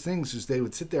the hardest things is they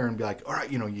would sit there and be like, all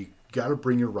right, you got to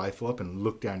bring your rifle up and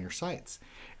look down your sights.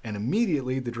 And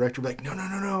immediately the director would be like,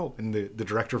 no. And the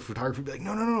director of photography would be like,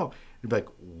 no. He'd be like,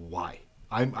 why?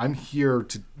 I'm here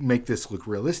to make this look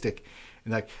realistic.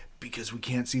 And like, because we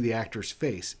can't see the actor's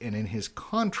face. And in his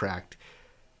contract,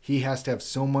 he has to have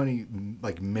so many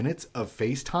like minutes of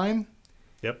FaceTime.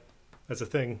 Yep. That's a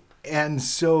thing. And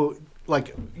so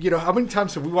like, how many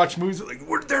times have we watched movies like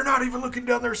they're not even looking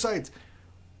down their sights?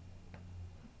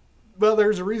 Well,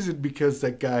 there's a reason, because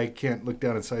that guy can't look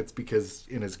down his sights because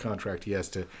in his contract he has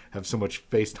to have so much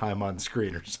FaceTime on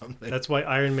screen or something. That's why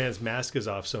Iron Man's mask is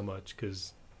off so much,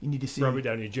 because You need to see. Robert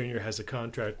Downey Jr. has a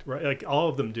contract, right? Like all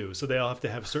of them do, so they all have to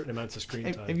have certain amounts of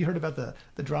screen time. Have you heard about the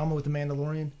drama with the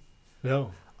Mandalorian?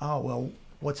 No. Oh well,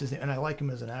 what's his name? And I like him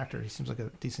as an actor. He seems like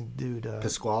a decent dude.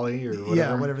 Pasquale or whatever.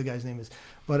 Yeah, whatever the guy's name is.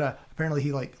 But apparently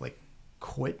he like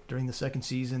quit during the second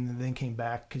season and then came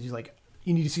back because he's like,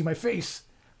 you need to see my face.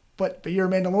 But you're a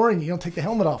Mandalorian. You don't take the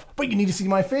helmet off. But you need to see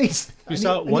my face. You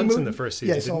saw it once in the first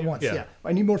season. Yeah, I saw it once. Yeah.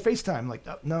 I need more FaceTime. Like,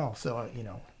 no. So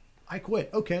I quit.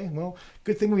 Okay, well,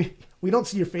 good thing we don't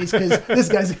see your face, because this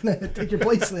guy's gonna take your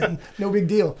place. Then no big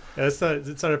deal. Yeah, it's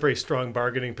not a very strong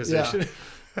bargaining position.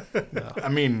 Yeah. No. I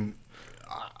mean,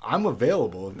 I'm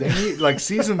available. If they need like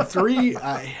season 3.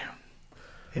 I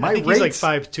think he's like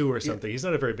 5'2" or something. He's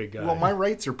not a very big guy. Well, my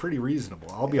rates are pretty reasonable.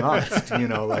 I'll be honest.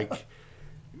 Like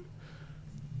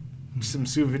some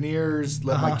souvenirs.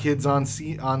 Let my kids on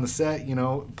the set.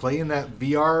 Play in that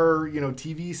VR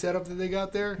TV setup that they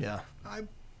got there. Yeah.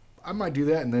 I might do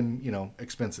that, and then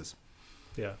expenses.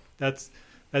 Yeah, that's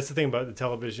the thing about the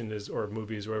television or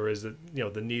movies, whatever, is that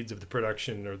the needs of the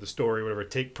production or the story, whatever,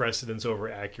 take precedence over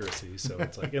accuracy. So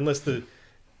it's like unless the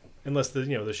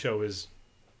the show is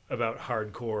about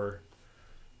hardcore,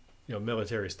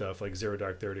 military stuff like Zero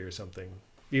Dark 30 or something,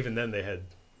 even then they had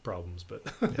problems.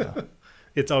 But Yeah.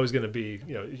 it's always going to be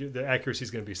the accuracy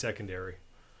is going to be secondary.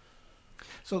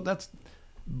 So that's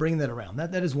bringing that around.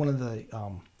 That is one of the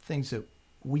things that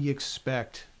we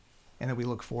expect and that we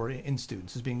look for in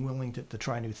students, is being willing to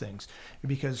try new things.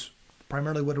 Because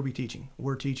primarily, what are we teaching?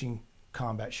 We're teaching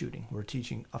combat shooting. We're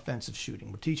teaching offensive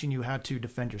shooting. We're teaching you how to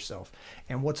defend yourself.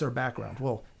 And what's our background?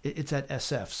 Well, it's at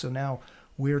SF. So now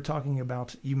we're talking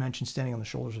about, you mentioned standing on the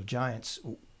shoulders of giants.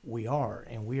 We are.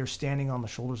 And we are standing on the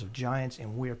shoulders of giants,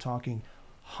 and we are talking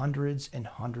hundreds and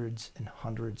hundreds and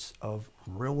hundreds of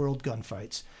real-world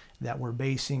gunfights that we're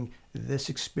basing this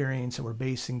experience, and we're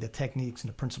basing the techniques and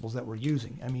the principles that we're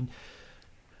using. I mean,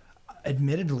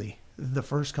 admittedly, the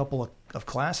first couple of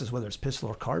classes, whether it's pistol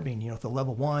or carbine, the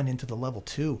level 1 into the level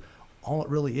 2, all it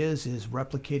really is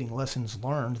replicating lessons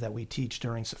learned that we teach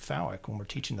during CFAWC when we're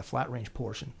teaching the flat range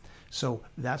portion. So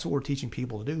that's what we're teaching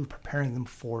people to do, preparing them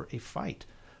for a fight.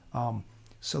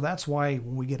 So that's why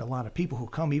when we get a lot of people who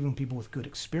come, even people with good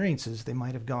experiences, they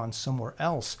might have gone somewhere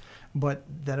else, but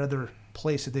that other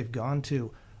place that they've gone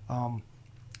to,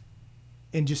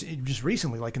 and just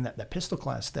recently, like in that pistol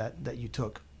class that you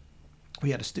took,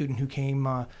 we had a student who came,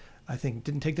 I think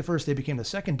didn't take the first day, became the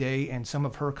second day, and some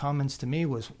of her comments to me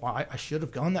was, well, I should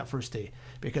have gone that first day,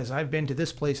 because I've been to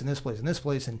this place and this place and this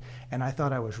place, and I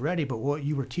thought I was ready, but what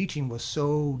you were teaching was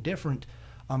so different.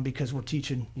 Because we're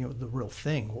teaching, the real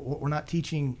thing. We're not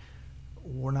teaching.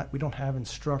 We don't have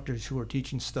instructors who are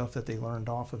teaching stuff that they learned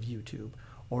off of YouTube,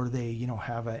 or they,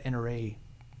 have a NRA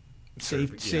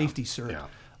safety cert. Yeah.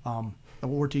 And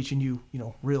we're teaching you,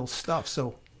 real stuff.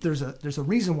 So there's a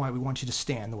reason why we want you to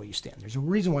stand the way you stand. There's a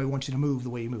reason why we want you to move the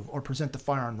way you move, or present the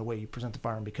firearm the way you present the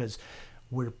firearm, because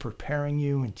we're preparing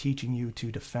you and teaching you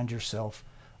to defend yourself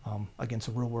against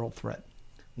a real world threat.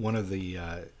 One of the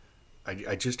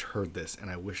I just heard this, and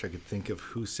I wish I could think of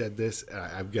who said this.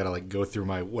 I've got to go through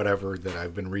my whatever that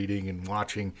I've been reading and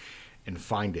watching and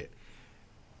find it.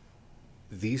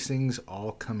 These things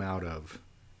all come out of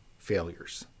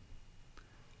failures.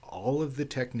 All of the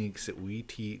techniques that we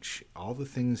teach, all the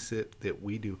things that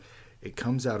we do, it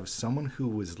comes out of someone who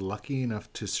was lucky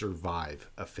enough to survive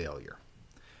a failure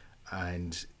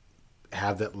and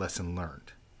have that lesson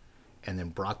learned, and then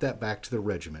brought that back to the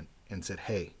regiment and said,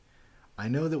 hey, I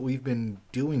know that we've been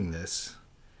doing this,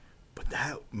 but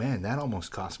that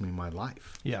almost cost me my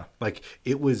life. Yeah.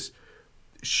 It was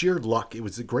sheer luck. It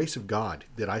was the grace of God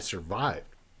that I survived.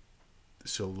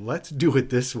 So let's do it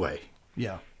this way.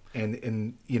 Yeah.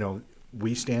 And you know,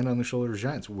 we stand on the shoulders of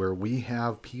giants where we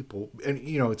have people, and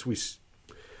you know,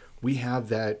 we have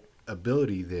that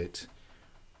ability that,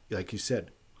 like you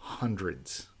said,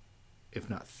 hundreds, if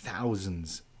not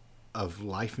thousands, of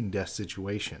life and death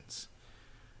situations,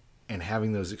 and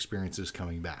having those experiences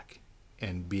coming back,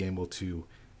 and be able to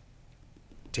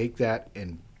take that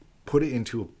and put it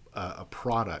into a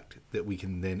product that we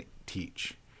can then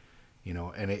teach, you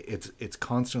know, and it's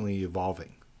constantly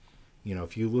evolving. You know,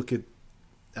 if you look at,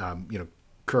 you know,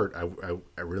 Kurt,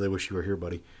 I really wish you were here,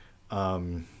 buddy.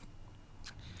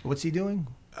 What's he doing?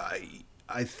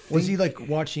 I think, Was he like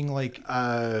watching like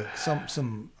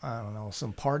some I don't know,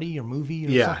 some party or movie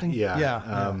or something?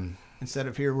 Yeah. Instead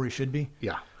of here where he should be.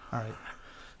 Yeah. All right.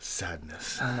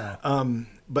 Sadness. I know.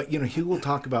 But you know, he will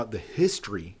talk about the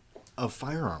history of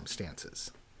firearm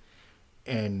stances,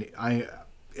 and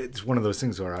it's one of those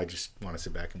things where I just want to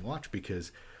sit back and watch,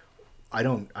 because I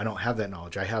don't have that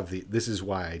knowledge. I have this is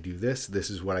why I do this. This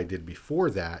is what I did before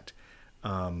that.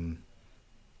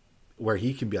 Where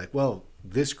he can be like, well,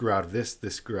 this grew out of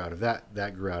this grew out of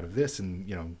that grew out of this, and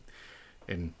you know,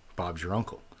 and Bob's your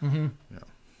uncle. Mm-hmm. You know.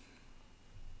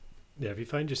 Yeah, if you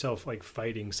find yourself like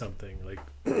fighting something, like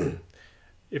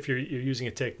if you're using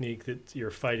a technique that you're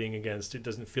fighting against, it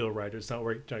doesn't feel right, or it's not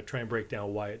working, try and break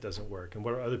down why it doesn't work, and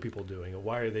what are other people doing, and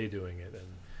why are they doing it,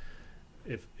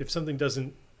 and if something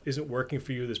isn't working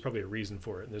for you, there's probably a reason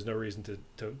for it, and there's no reason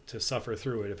to suffer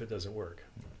through it if it doesn't work.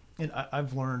 And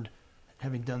I've learned,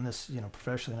 having done this, you know,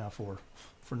 professionally now for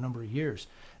a number of years,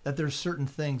 that there's certain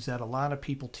things that a lot of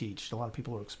people teach, a lot of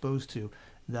people are exposed to,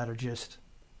 that are just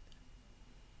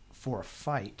for a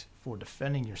fight, for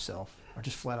defending yourself, are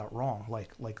just flat out wrong.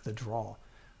 Like the draw.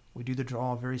 We do the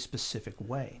draw a very specific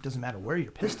way. It doesn't matter where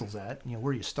your pistol's at, you know,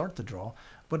 where you start the draw,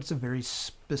 but it's a very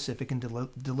specific and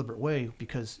deliberate way,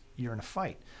 because you're in a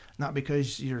fight, not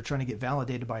because you're trying to get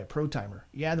validated by a pro timer.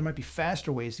 Yeah, there might be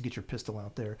faster ways to get your pistol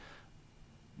out there,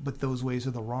 but those ways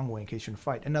are the wrong way in case you're in a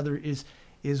fight. Another is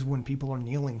when people are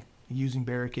kneeling, using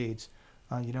barricades.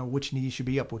 You know, which knee should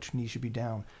be up, which knee should be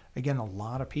down. Again, a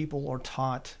lot of people are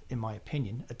taught, in my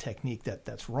opinion, a technique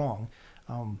that's wrong.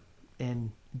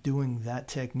 And doing that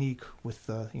technique with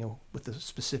the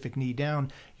specific knee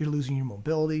down, you're losing your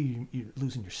mobility, you're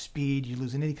losing your speed, you're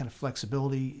losing any kind of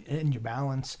flexibility in your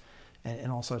balance,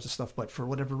 and all sorts of stuff. But for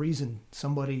whatever reason,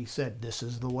 somebody said this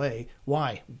is the way.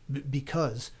 Why?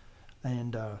 Because,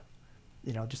 and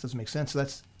you know, it just doesn't make sense. So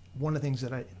that's one of the things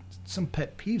that some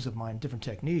pet peeves of mine, different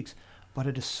techniques. But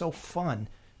it is so fun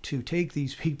to take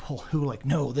these people who are like,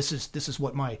 no, this is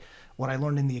what I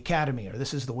learned in the academy, or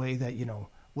this is the way that, you know,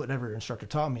 whatever your instructor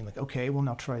taught me. Like, okay, well,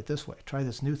 now try it this way. Try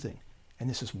this new thing. And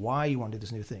this is why you want to do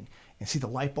this new thing. And see the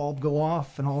light bulb go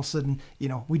off, and all of a sudden, you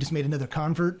know, we just made another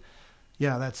convert.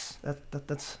 Yeah, that's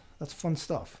fun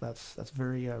stuff. That's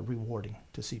very rewarding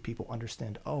to see people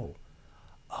understand, oh,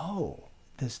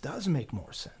 this does make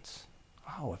more sense.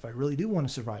 Oh, if I really do want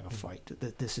to survive a fight,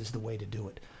 that this is the way to do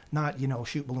it. Not, you know,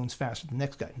 shoot balloons faster than the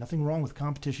next guy. Nothing wrong with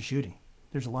competition shooting.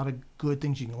 There's a lot of good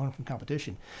things you can learn from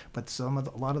competition. But a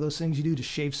lot of those things you do to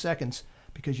shave seconds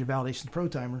because your validation's pro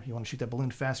timer, you want to shoot that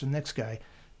balloon faster than the next guy,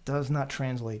 does not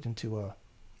translate into a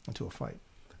fight.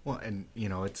 Well, and you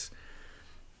know, it's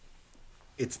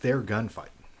their gunfight.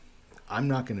 I'm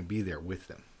not going to be there with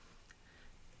them.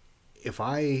 If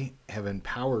I have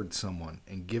empowered someone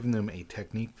and given them a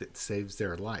technique that saves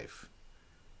their life,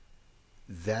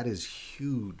 that is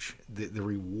huge. The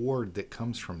reward that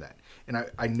comes from that. And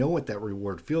I know what that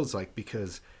reward feels like,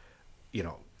 because, you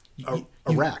know,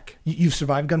 Iraq. You've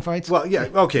survived gunfights? Well, yeah,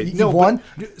 okay. You've won?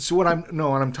 So what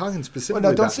I'm talking specifically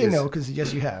well, no, don't about say no, because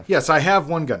yes, you have. Yes, I have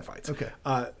won gunfights. Okay.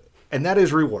 And that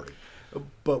is rewarding.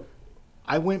 But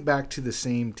I went back to the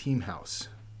same team house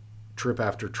trip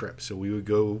after trip. So we would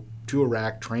go to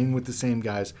Iraq, train with the same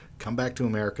guys, come back to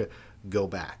America, go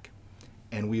back.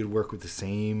 And we would work with the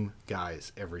same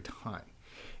guys every time.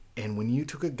 And when you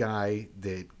took a guy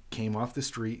that came off the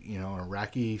street, you know, an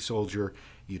Iraqi soldier,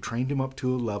 you trained him up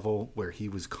to a level where he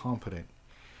was competent,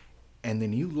 and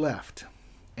then you left,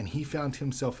 and he found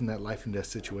himself in that life and death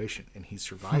situation, and he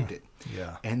survived it.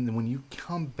 Yeah. And then when you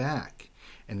come back,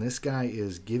 and this guy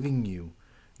is giving you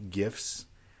gifts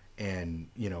and,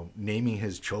 you know, naming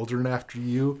his children after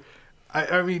you,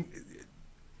 I mean,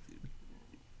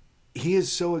 he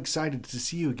is so excited to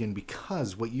see you again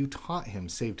because what you taught him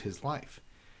saved his life.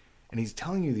 And he's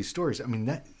telling you these stories. I mean,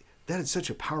 that is such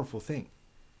a powerful thing.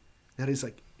 That is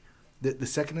like the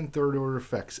second and third order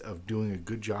effects of doing a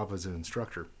good job as an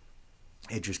instructor.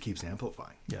 It just keeps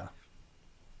amplifying. Yeah,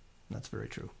 that's very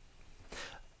true.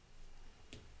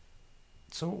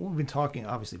 So we've been talking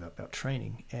obviously about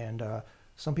training, and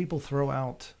some people throw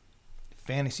out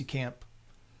fantasy camp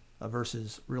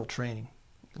versus real training.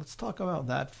 Let's talk about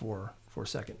that for a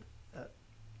second.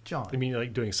 John. I mean,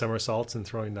 like doing somersaults and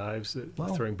throwing knives,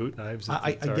 throwing boot knives.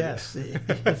 I guess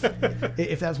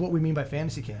if that's what we mean by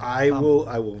fantasy camp. I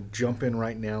will jump in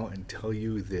right now and tell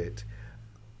you that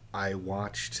I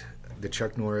watched the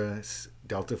Chuck Norris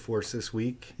Delta Force this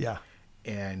week. Yeah.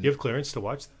 And you have clearance to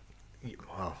watch that?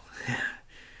 Well,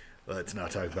 let's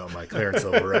not talk about my clearance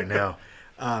level right now.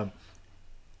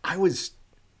 I was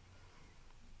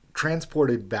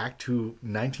transported back to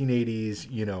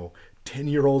 1980s,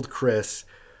 10-year-old Chris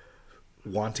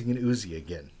wanting an Uzi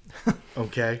again.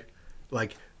 Okay?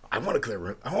 Like, I want to clear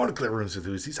rooms with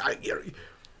Uzis.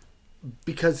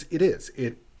 Because it is.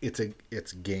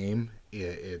 It's game.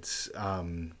 It's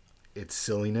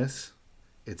silliness.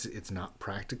 It's not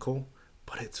practical,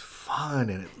 but it's fun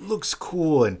and it looks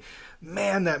cool, and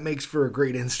man, that makes for a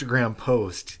great Instagram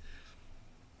post.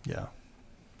 Yeah.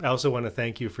 I also want to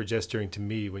thank you for gesturing to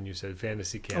me when you said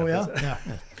fantasy camp. Oh yeah,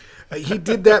 yeah. He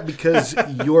did that because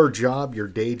your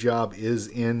day job, is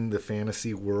in the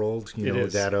fantasy world. It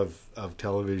is. That of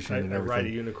television and everything. I ride a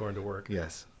unicorn to work.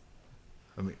 Yes,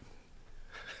 I mean,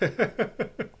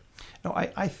 no,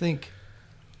 I think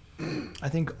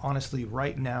honestly,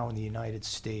 right now in the United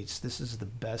States, this is the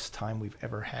best time we've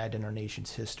ever had in our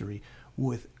nation's history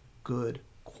with good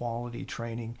quality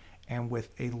training and with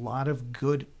a lot of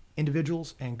good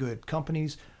individuals and good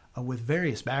companies with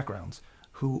various backgrounds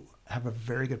who have a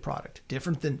very good product,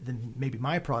 different than maybe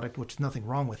my product, which is nothing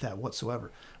wrong with that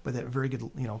whatsoever, but that very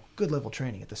good, good level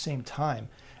training. At the same time,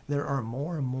 there are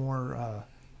more and more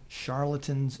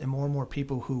charlatans and more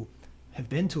people who have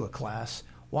been to a class,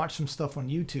 watched some stuff on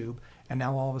YouTube, and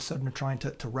now all of a sudden are trying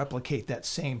to replicate that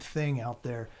same thing out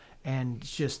there. And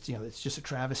it's just, it's just a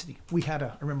travesty.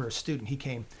 I remember a student,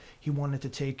 he wanted to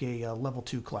take a level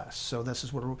 2 class. So this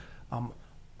is where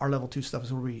our level 2 stuff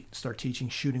is where we start teaching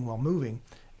shooting while moving,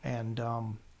 and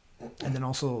then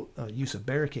also use of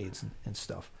barricades and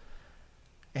stuff.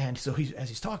 And so as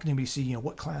he's talking to me, see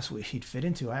what class he'd fit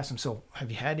into. I asked him, so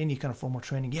have you had any kind of formal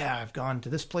training? Yeah, I've gone to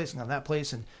this place and gone to that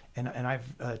place, and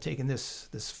I've taken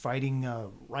this fighting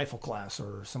rifle class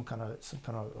or some kind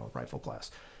of rifle class.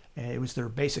 And it was their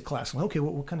basic class. Well, okay,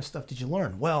 what kind of stuff did you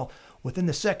learn? Well, within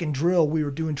the second drill, we were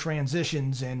doing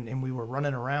transitions and we were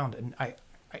running around, and I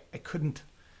couldn't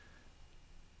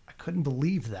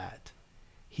believe that.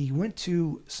 He went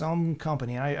to some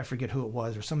company, I forget who it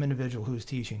was, or some individual who was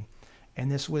teaching, and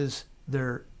this was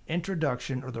their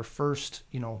introduction or their first,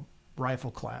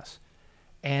 rifle class.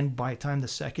 And by the time the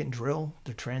second drill,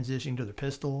 they're transitioning to their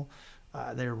pistol.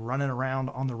 They're running around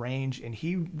on the range, and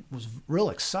he was real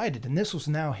excited. And this was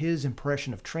now his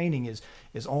impression of training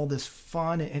is all this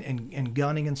fun and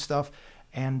gunning and stuff.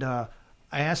 And I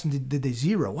asked him, did they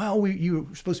zero? Well, you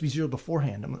were supposed to be zeroed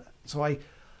beforehand. So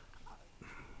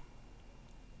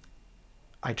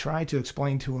I tried to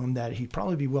explain to him that he'd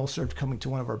probably be well served coming to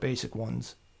one of our basic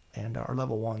ones and our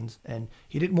level ones, and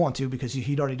he didn't want to because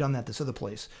he'd already done that this other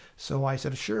place. So I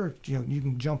said, sure, you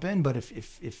can jump in, but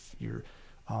if you're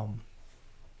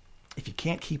if you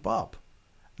can't keep up,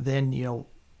 then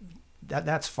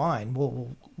that's fine.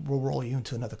 We'll roll you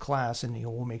into another class, and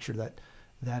we'll make sure that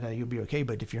you'll be okay.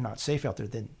 But if you're not safe out there,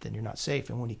 then you're not safe.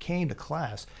 And when he came to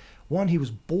class, one, he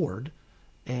was bored,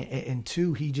 and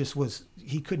two, he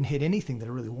couldn't hit anything that I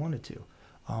really wanted to,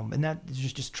 and that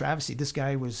is just travesty. This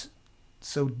guy was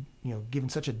so given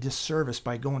such a disservice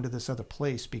by going to this other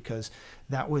place because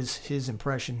that was his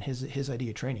impression, his idea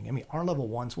of training. I mean, our level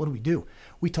ones, what do?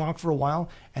 We talk for a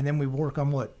while, and then we work on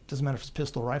doesn't matter if it's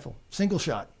pistol or rifle, single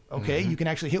shot. Okay, You can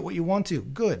actually hit what you want to.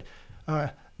 Good.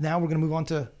 Now we're going to move on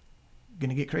to going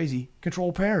to get crazy.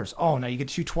 Control pairs. Oh, now you get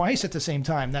to shoot twice at the same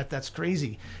time. That's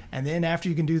crazy. And then after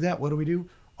you can do that, what do?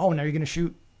 Oh, now you're going to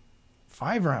shoot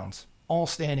 5 rounds, all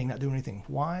standing, not doing anything.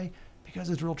 Why? Because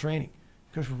it's real training.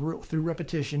 Because through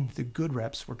repetition, through good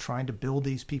reps, we're trying to build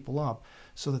these people up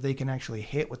so that they can actually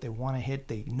hit what they want to hit.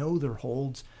 They know their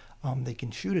holds. They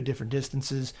can shoot at different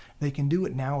distances. They can do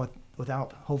it now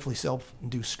without hopefully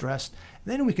self-induced stress.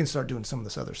 Then we can start doing some of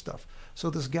this other stuff. So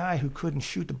this guy who couldn't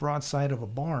shoot the broadside of a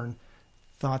barn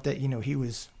thought that he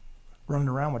was running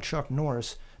around with Chuck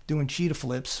Norris doing cheetah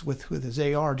flips with his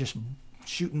AR, just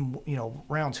shooting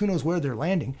rounds. Who knows where they're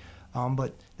landing?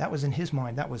 But that was in his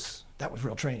mind. That was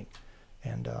real training.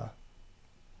 And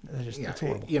it's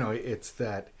horrible. It's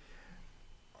that,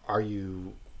 are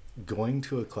you going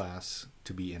to a class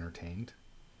to be entertained,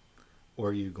 or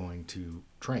are you going to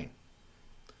train?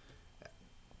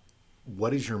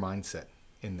 What is your mindset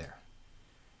in there?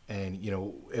 And,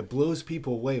 it blows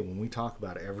people away when we talk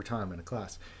about it every time in a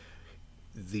class.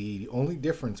 The only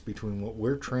difference between what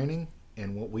we're training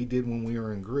And what we did when we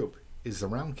were in group is the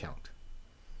round count.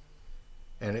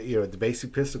 And the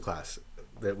basic pistol class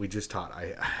that we just taught,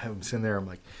 I'm sitting there, I'm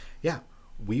like, yeah,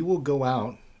 we will go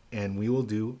out and we will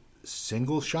do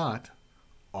single shot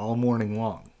all morning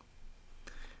long.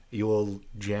 You will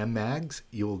jam mags,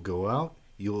 you will go out,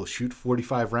 you will shoot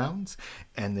 45 rounds,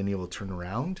 and then you will turn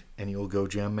around and you will go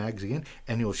jam mags again,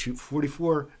 and you will shoot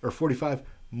 44 or 45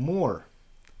 more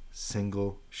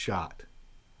single shot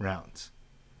rounds,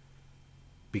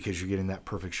 because you're getting that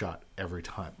perfect shot every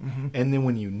time. Mm-hmm. And then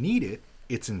when you need it,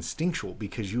 it's instinctual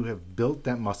because you have built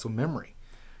that muscle memory.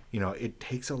 It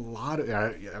takes a lot of...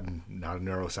 I'm not a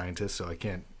neuroscientist, so I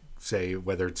can't say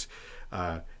whether it's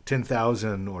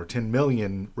 10,000 or 10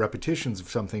 million repetitions of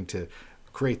something to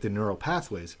create the neural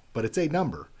pathways, but it's a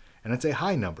number, and it's a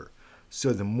high number.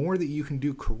 So the more that you can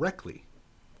do correctly,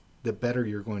 the better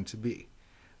you're going to be.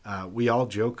 We all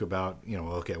joke about,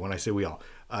 okay, when I say we all,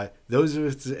 those of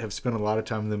us that have spent a lot of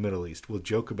time in the Middle East will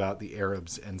joke about the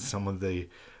Arabs and some of the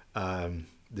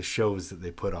shows that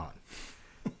they put on.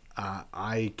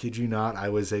 I kid you not, I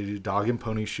was a dog and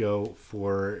pony show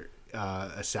for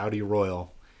a Saudi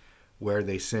royal where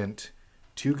they sent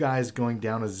two guys going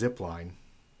down a zip line,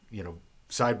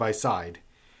 side by side,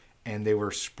 and they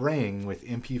were spraying with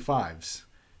MP5s,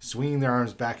 swinging their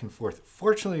arms back and forth.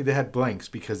 Fortunately, they had blanks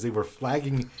because they were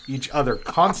flagging each other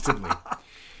constantly.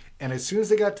 And as soon as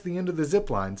they got to the end of the zip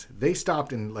lines, they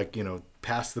stopped and,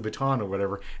 passed the baton or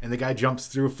whatever, and the guy jumps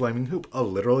through a flaming hoop, a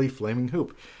literally flaming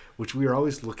hoop, which we were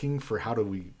always looking for. How do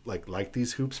we like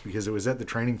these hoops? Because it was at the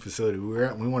training facility we were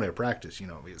at, and we wanted to practice,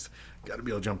 because got to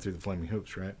be able to jump through the flaming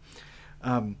hoops, right?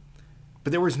 But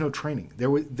there was no training.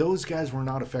 Those guys were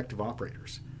not effective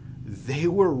operators. They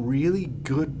were really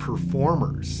good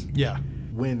performers. Yeah.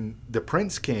 When the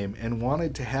Prince came and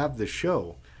wanted to have the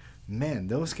show, man,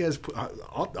 those guys,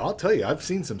 I'll tell you, I've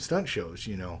seen some stunt shows,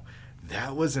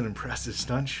 that was an impressive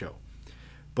stunt show.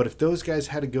 But if those guys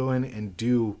had to go in and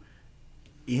do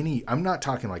I'm not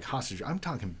talking like hostage, I'm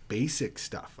talking basic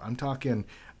stuff. I'm talking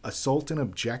assault and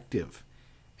objective.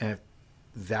 And if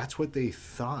that's what they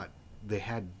thought they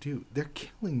had to do, they're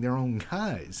killing their own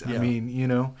guys. Yeah. I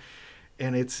mean,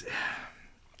 and it's,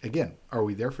 again, are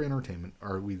we there for entertainment?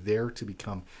 Are we there to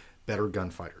become better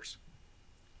gunfighters?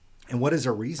 And what is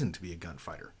a reason to be a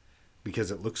gunfighter?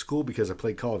 Because it looks cool, because I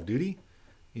played Call of Duty?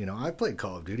 I played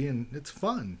Call of Duty and it's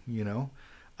fun,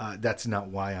 That's not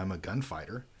why I'm a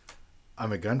gunfighter.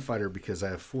 I'm a gunfighter because I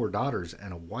have 4 daughters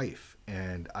and a wife,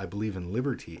 and I believe in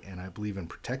liberty, and I believe in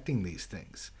protecting these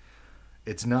things.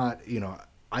 It's not,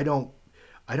 I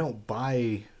don't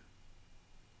buy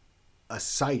a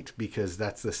site because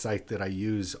that's the site that I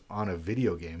use on a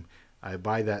video game. I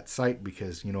buy that site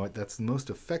because, that's the most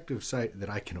effective site that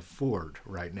I can afford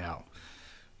right now.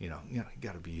 You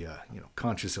got to be,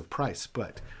 conscious of price,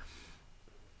 but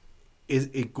is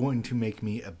it going to make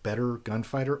me a better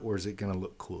gunfighter, or is it going to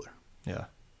look cooler? Yeah.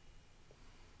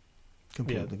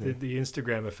 Completely. Yeah, the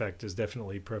Instagram effect is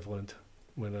definitely prevalent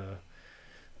when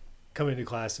coming to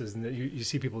classes, and you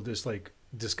see people just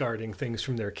discarding things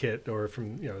from their kit, or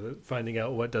from finding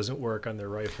out what doesn't work on their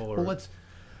rifle. Or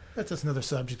that's another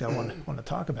subject I want to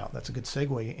talk about. That's a good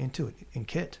segue into it in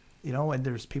kit. And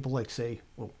there's people say,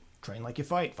 well, train like you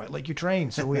fight like you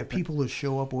train. So we have people who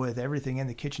show up with everything in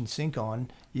the kitchen sink on,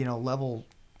 level,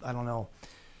 I don't know,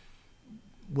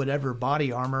 whatever,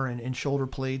 body armor and shoulder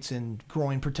plates and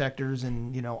groin protectors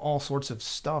and, all sorts of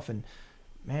stuff. And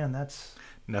man, that's...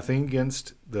 Nothing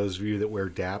against those of you that wear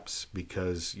DAPs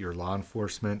because you're law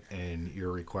enforcement and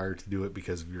you're required to do it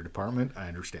because of your department. I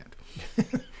understand.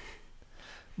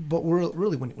 But we're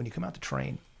really, when you come out to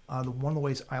train, one of the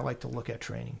ways I like to look at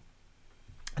training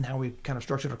and how we kind of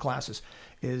structured our classes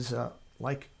is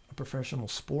like a professional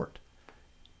sport.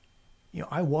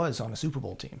 I was on a Super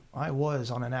Bowl team. I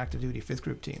was on an active duty 5th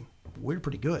group team. We're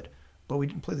pretty good, but we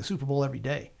didn't play the Super Bowl every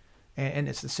day. And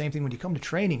it's the same thing when you come to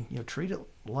training. Treat it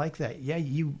like that. Yeah,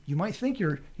 you might think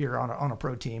you're on a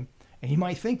pro team, and you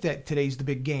might think that today's the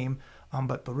big game,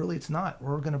 but really it's not.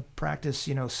 We're going to practice,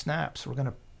 snaps. We're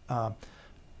going to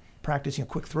practice,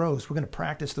 quick throws. We're going to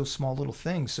practice those small little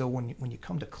things. So when you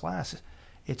come to class,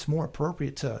 it's more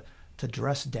appropriate to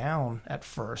dress down at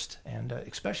first, and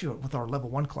especially with our level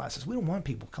 1 classes. We don't want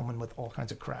people coming with all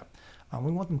kinds of crap.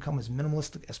 We want them to come as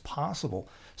minimalistic as possible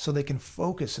so they can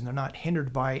focus and they're not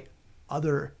hindered by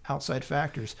other outside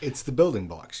factors. It's the building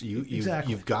blocks.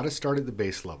 Exactly. You've got to start at the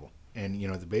base level, and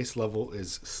the base level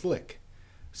is slick.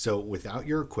 So without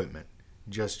your equipment,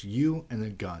 just you and the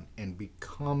gun, and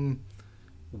become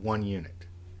one unit.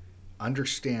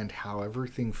 Understand how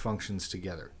everything functions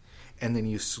together. And then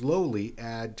you slowly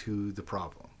add to the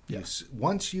problem. Yes.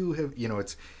 Once you have,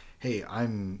 hey,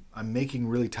 I'm making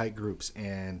really tight groups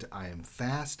and I am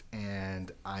fast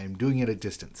and I'm doing it at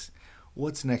distance.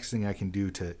 What's the next thing I can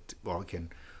do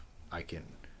I can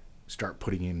start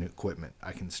putting in equipment.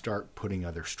 I can start putting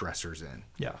other stressors in.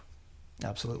 Yeah,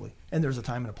 absolutely. And there's a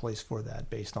time and a place for that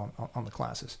based on the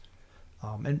classes.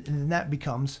 And that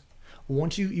becomes,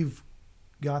 once you've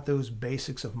got those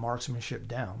basics of marksmanship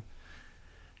down,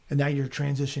 and now you're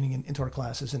transitioning into our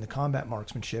classes into combat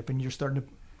marksmanship, and you're starting to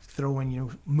throw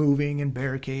in, moving and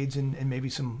barricades and maybe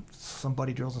some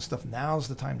buddy drills and stuff. Now's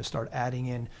the time to start adding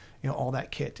in, all that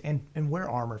kit and wear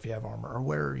armor if you have armor, or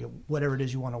wear whatever it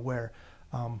is you want to wear,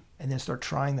 and then start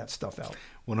trying that stuff out.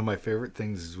 One of my favorite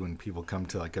things is when people come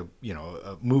to like a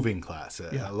moving class,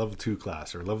 a level 2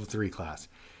 class or level 3 class,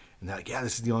 and they're like, yeah,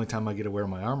 this is the only time I get to wear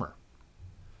my armor.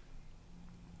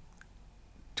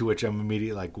 To which I'm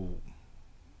immediately like, well,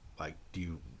 like, do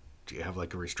you have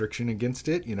like a restriction against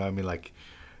it?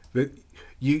 But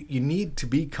you need to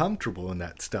be comfortable in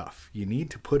that stuff. You need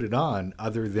to put it on,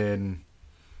 other than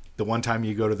the one time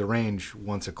you go to the range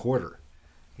once a quarter,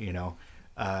 and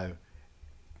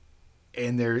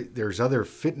there's other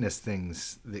fitness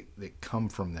things that come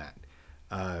from that.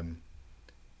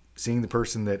 Seeing the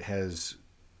person that has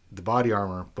the body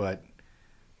armor, but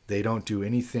they don't do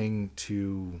anything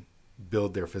to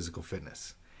build their physical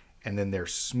fitness, and then they're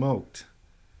smoked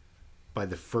by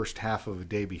the first half of a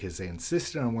day because they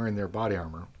insisted on wearing their body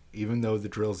armor, even though the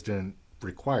drills didn't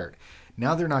require it.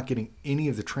 Now they're not getting any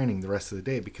of the training the rest of the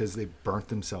day because they burnt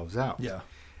themselves out. Yeah.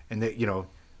 And they,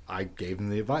 I gave them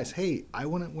the advice, hey, I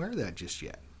wouldn't wear that just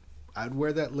yet. I'd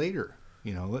wear that later.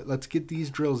 Let's get these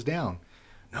drills down.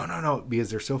 No, because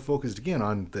they're so focused again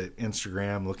on the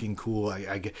Instagram looking cool.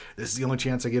 I get, this is the only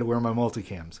chance I get to wear my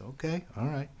multicams. Okay, all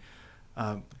right.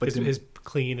 But his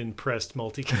clean and pressed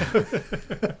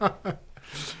multicam.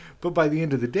 But by the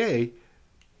end of the day,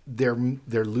 they're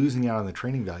losing out on the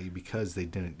training value because they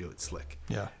didn't do it slick.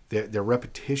 Yeah. Their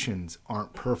repetitions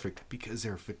aren't perfect because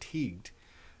they're fatigued,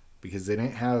 because they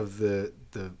didn't have the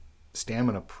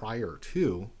stamina prior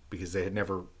to, because they had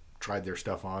never tried their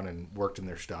stuff on and worked in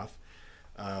their stuff.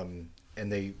 And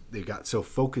they got so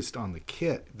focused on the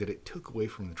kit that it took away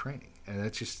from the training. And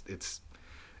that's just, it's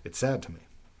sad to me.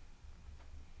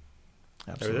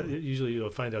 Absolutely. Usually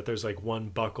you'll find out there's like one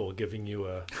buckle giving you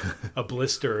a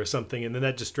blister or something, and then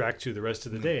that distracts you the rest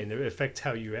of the day, and it affects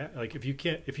how you act. Like if you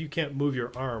can't move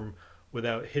your arm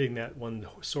without hitting that one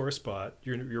sore spot,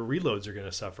 your reloads are going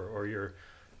to suffer, or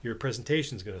your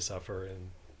presentation's going to suffer, and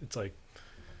it's like,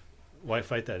 why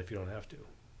fight that if you don't have to?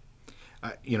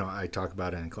 I talk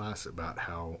about it in class about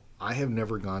how I have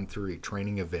never gone through a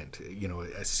training event,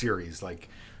 a series like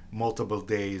multiple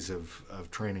days of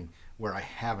training where I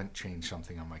haven't changed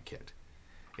something on my kit.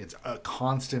 It's a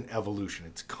constant evolution.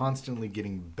 It's constantly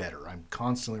getting better. I'm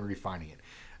constantly refining it.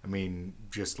 I mean,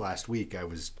 just last week I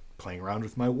was playing around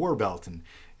with my war belt and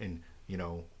I'm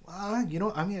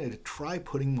going to try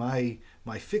putting my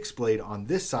fixed blade on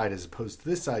this side as opposed to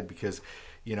this side because,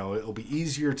 it'll be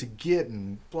easier to get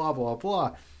and blah, blah,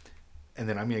 blah. And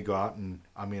then I'm going to go out and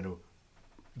I'm going to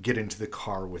get into the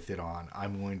car with it on.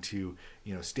 I'm going to,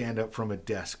 stand up from a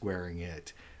desk wearing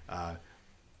it.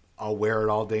 I'll wear it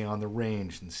all day on the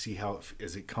range and see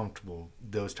is it comfortable,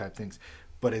 those type things.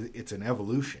 But it's an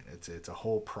evolution. It's a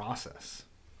whole process.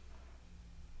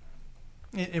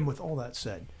 And with all that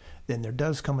said, then there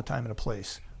does come a time and a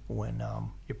place when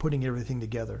you're putting everything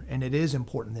together, and it is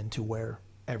important then to wear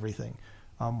everything.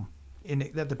 And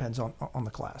that depends on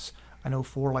the class. I know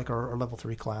for like our level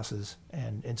 3 classes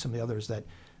and some of the others that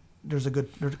there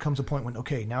comes a point when,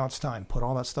 okay, now it's time, put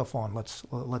all that stuff on,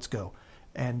 let's go.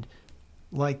 And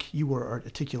like you were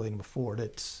articulating before,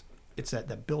 it's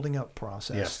that building up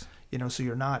process. Yes. So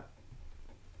you're not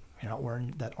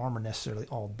wearing that armor necessarily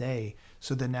all day.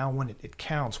 So then now when it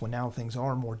counts, when now things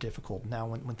are more difficult, now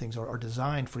when things are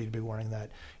designed for you to be wearing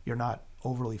that, you're not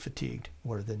overly fatigued,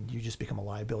 where then you just become a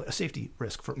liability, a safety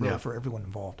risk for everyone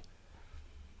involved.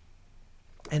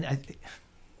 And I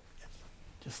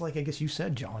just like I guess you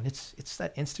said, John, it's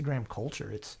that Instagram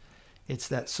culture. It's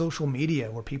that social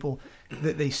media where people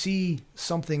they see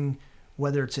something,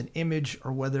 whether it's an image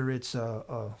or whether it's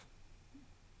a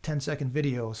 10-second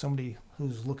video, somebody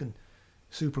who's looking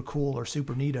super cool or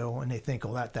super neato, and they think,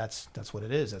 oh, that's what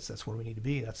it is. That's where we need to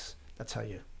be. That's how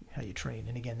you train.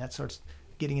 And again, that starts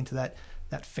getting into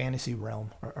that fantasy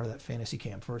realm or that fantasy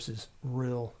camp versus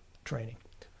real training.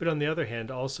 But on the other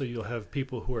hand, also you'll have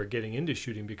people who are getting into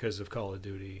shooting because of Call of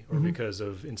Duty or because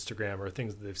of Instagram or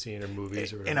things that they've seen or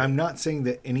movies or whatever. And I'm not saying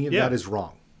that any of that is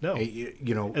wrong. No.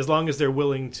 As long as they're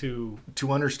willing to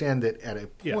understand that at a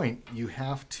point you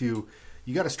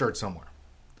got to start somewhere.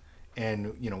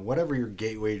 And whatever your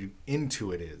gateway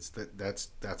into it is,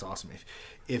 that's awesome.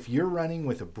 If you're running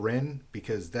with a Bren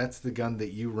because that's the gun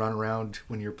that you run around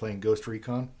when you're playing Ghost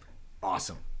Recon,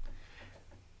 awesome.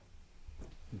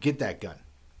 Get that gun,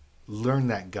 learn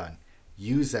that gun,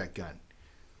 use that gun,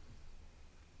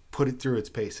 put it through its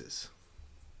paces.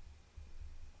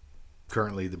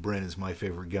 Currently, the Bren is my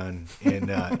favorite gun in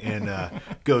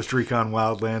Ghost Recon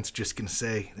Wildlands. Just gonna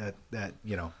say that.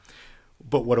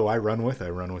 But what do I run with? I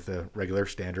run with a regular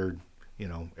standard,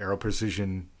 Aero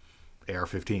Precision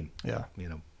AR-15. Yeah. You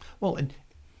know. Well, and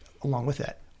along with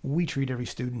that, we treat every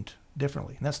student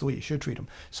differently, and that's the way you should treat them.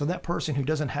 So that person who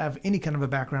doesn't have any kind of a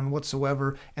background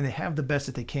whatsoever, and they have the best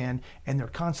that they can, and they're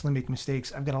constantly making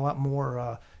mistakes, I've got a lot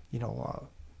more,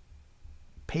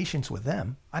 patience with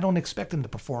them. I don't expect them to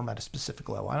perform at a specific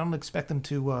level. I don't expect them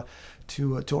to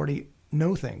already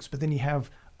know things. But then you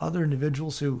have other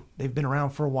individuals who they've been around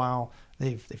for a while,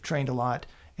 they've trained a lot,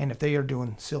 and if they are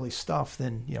doing silly stuff,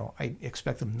 then I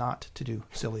expect them not to do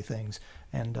silly things,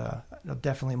 and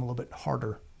definitely I'm a little bit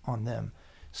harder on them.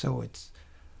 So it's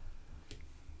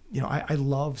I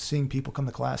love seeing people come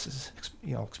to classes,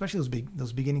 especially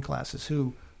those beginning classes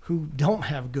who don't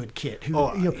have good kit,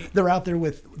 they're out there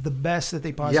with the best that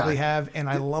they possibly have, and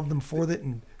I love them for that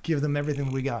and give them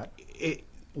everything we got.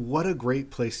 What a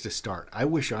great place to start. I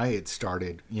wish I had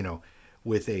started,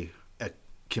 with a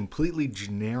completely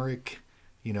generic,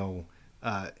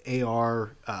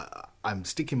 AR. I'm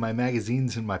sticking my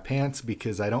magazines in my pants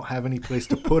because I don't have any place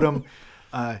to put them.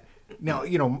 Now,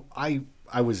 I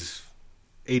was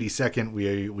 82nd.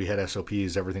 We had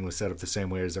SOPs. Everything was set up the same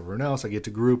way as everyone else. I get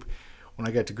to group. When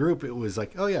I got to group, it was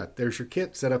like, oh yeah, there's your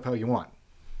kit, set up how you want.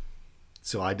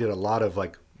 So I did a lot of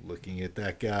looking at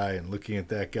that guy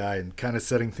and kind of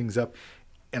setting things up.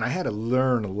 And I had to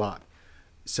learn a lot.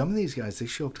 Some of these guys, they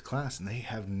show up to class and they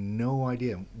have no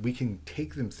idea. We can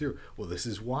take them through, well, this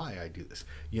is why I do this.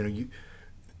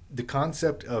 The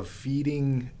concept of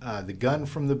feeding the gun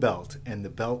from the belt and the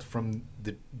belt from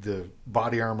the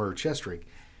body armor or chest rig,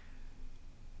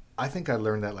 I think I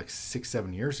learned that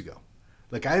 6-7 years ago.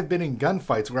 I've been in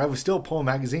gunfights where I was still pulling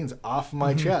magazines off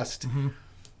my chest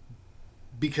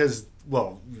because,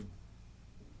 oh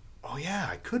yeah,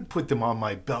 I could put them on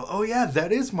my belt. Oh yeah,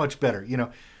 that is much better.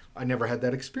 I never had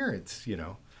that experience,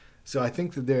 So I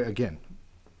think that again,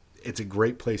 it's a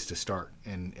great place to start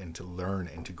and to learn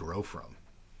and to grow from.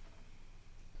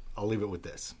 I'll leave it with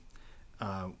this.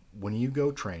 When you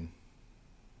go train,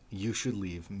 you should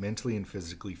leave mentally and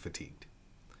physically fatigued.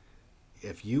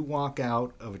 If you walk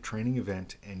out of a training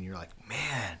event and you're like,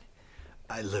 man,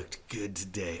 I looked good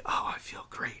today. Oh, I feel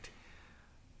great.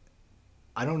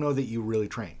 I don't know that you really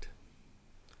trained.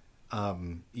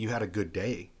 You had a good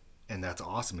day, and that's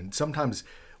awesome. And sometimes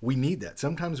we need that.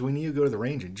 Sometimes we need to go to the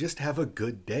range and just have a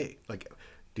good day.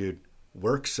 Dude,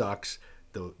 work sucks.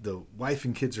 The wife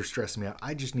and kids are stressing me out.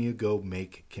 I just need to go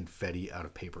make confetti out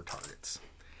of paper targets.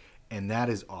 And that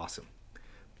is awesome.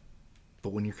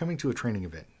 But when you're coming to a training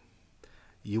event,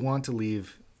 you want to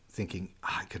leave thinking,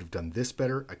 I could have done this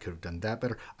better. I could have done that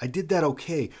better. I did that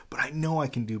okay, but I know I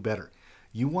can do better.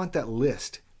 You want that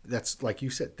list. That's like you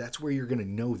said, that's where you're going to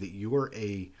know that you're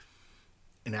an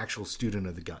actual student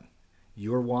of the gun.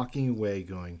 You're walking away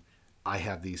going, I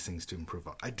have these things to improve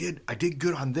on. I did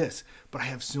good on this, but I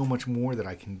have so much more that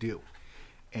I can do.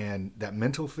 And that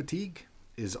mental fatigue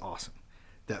is awesome.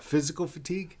 That physical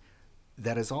fatigue,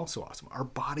 that is also awesome. Our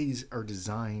bodies are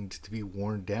designed to be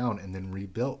worn down and then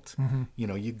rebuilt. Mm-hmm.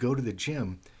 You go to the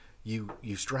gym, you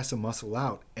stress a muscle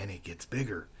out and it gets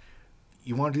bigger.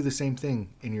 You want to do the same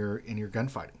thing in your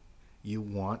gunfighting. You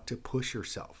want to push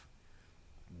yourself.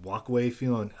 Walk away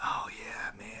feeling, oh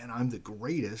yeah, man, I'm the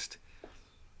greatest.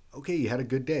 Okay, you had a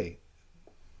good day.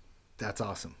 That's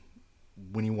awesome.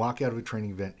 When you walk out of a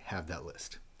training event, have that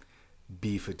list.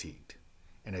 Be fatigued.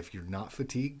 And if you're not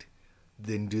fatigued,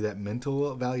 then do that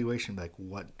mental evaluation,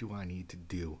 what do I need to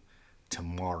do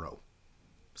tomorrow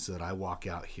so that I walk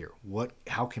out here?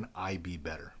 How can I be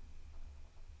better?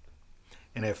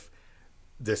 And if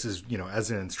this is, as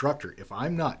an instructor, if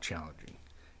I'm not challenging,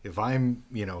 if I'm,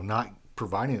 not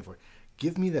providing it for,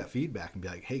 give me that feedback and be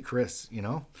like, hey, Chris,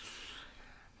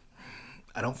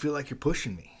 I don't feel like you're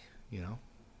pushing me,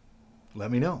 let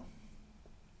me know.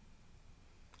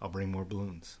 I'll bring more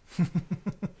balloons.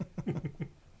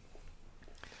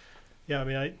 Yeah, I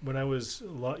mean, when I was a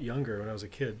lot younger, when I was a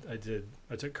kid,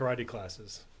 I took karate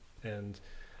classes, and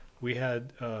we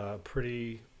had a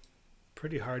pretty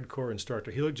hardcore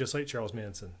instructor. He looked just like Charles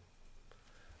Manson.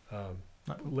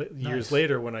 Years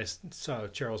later, when I saw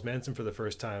Charles Manson for the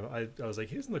first time, I was like,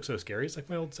 he doesn't look so scary. He's like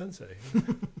my old sensei.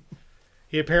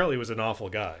 He apparently was an awful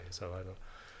guy, so I don't.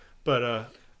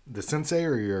 But The sensei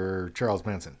or your Charles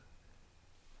Manson?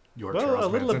 Your Well, Charles a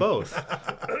little Manson.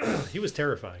 of both. He was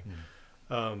terrifying.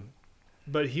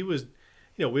 But he was,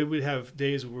 we would have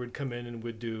days where we'd come in and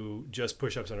we'd do just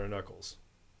push-ups on our knuckles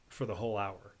for the whole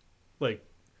hour. Like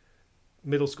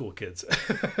middle school kids.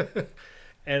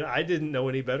 And I didn't know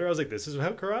any better. I was like, this is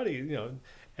how karate,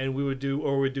 and we'd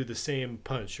do the same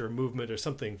punch or movement or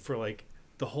something for like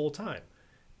the whole time.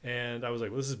 And I was like,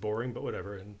 well, this is boring, but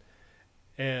whatever.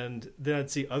 And then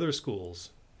I'd see other schools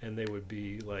and they would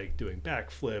be like doing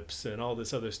backflips and all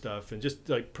this other stuff and just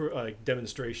like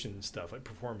demonstration stuff, like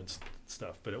performance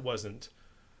stuff, but it wasn't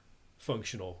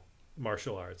functional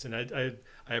martial arts. And I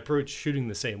approach shooting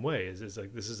the same way. Is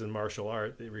like, this is a martial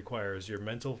art that requires your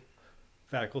mental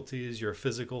faculties, your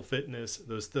physical fitness,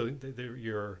 those things,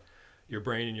 your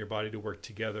brain and your body to work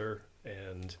together,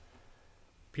 and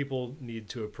people need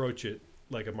to approach it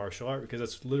like a martial art because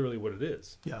that's literally what it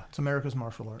is. Yeah, it's America's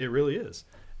martial art. It really is.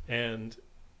 And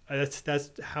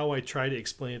that's how I try to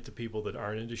explain it to people that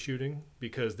aren't into shooting,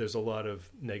 because there's a lot of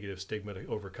negative stigma to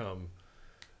overcome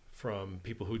from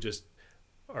people who just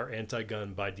are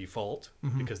anti-gun by default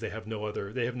because they have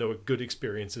no good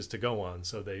experiences to go on.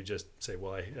 So they just say,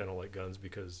 well, I don't like guns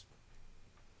because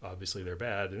obviously they're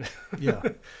bad. Yeah.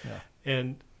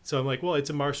 And so I'm like, well, it's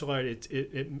a martial art.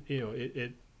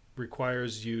 It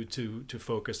requires you to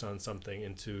focus on something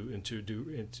and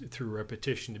through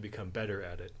repetition to become better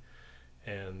at it.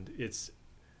 And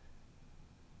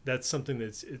that's something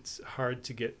it's hard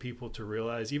to get people to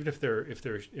realize, even if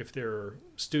they're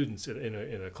students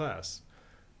in a class.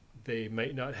 They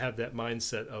might not have that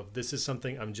mindset of, this is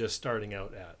something I'm just starting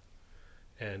out at,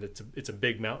 and it's a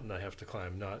big mountain I have to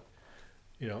climb.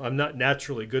 I'm not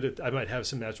naturally good at. I might have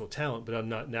some natural talent, but I'm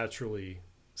not naturally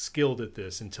skilled at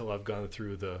this until I've gone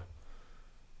through the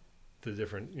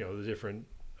different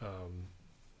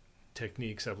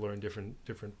techniques. I've learned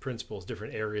different principles,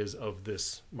 different areas of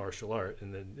this martial art,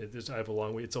 and then I have a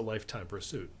long way. It's a lifetime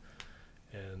pursuit,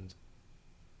 and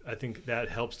I think that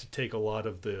helps to take a lot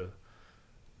of the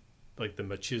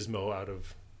machismo out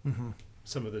of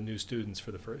some of the new students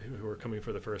who are coming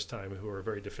for the first time, who are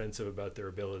very defensive about their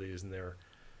abilities, and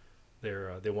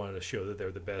they want to show that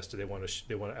they're the best, or they want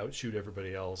to outshoot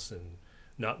everybody else and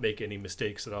not make any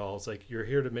mistakes at all. It's like, you're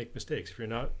here to make mistakes. If you're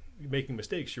not making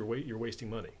mistakes, you're wasting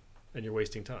money and you're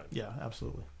wasting time. Yeah,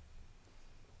 absolutely.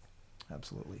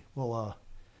 Well,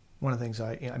 one of the things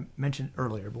I mentioned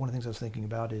earlier, but one of the things I was thinking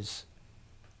about is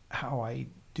how I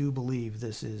do believe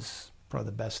this is probably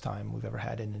the best time we've ever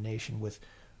had in the nation, with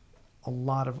a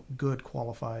lot of good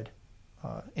qualified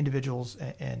individuals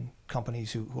and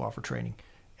companies who offer training.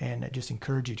 And I just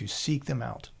encourage you to seek them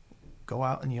out. Go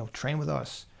out and train with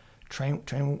us, train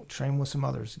with some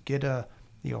others. Get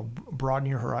broaden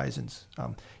your horizons.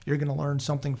 You're going to learn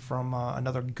something from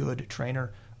another good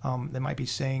trainer. They might be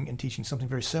saying and teaching something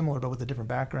very similar, but with a different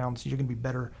background. So you're going to be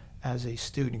better as a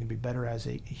student. You're going to be better as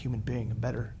a human being, and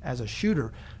better as a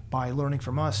shooter by learning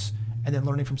from us, and then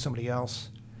learning from somebody else,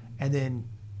 and then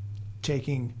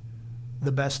taking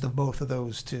the best of both of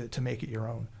those to make it your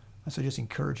own. So just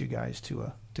encourage you guys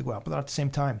to go out, but at the same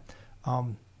time,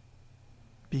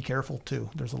 be careful too.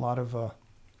 There's a lot of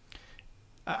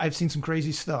I've seen some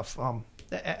crazy stuff.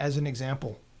 As an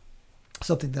example,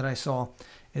 something that I saw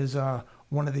is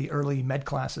one of the early med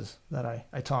classes that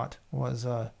I taught was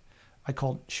I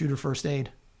called shooter first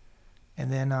aid,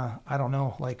 and then I don't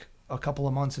know, like a couple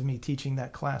of months of me teaching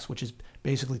that class, which is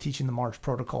basically teaching the March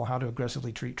protocol, how to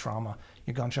aggressively treat trauma,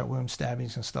 your gunshot wounds,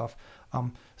 stabbings, and stuff.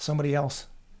 Somebody else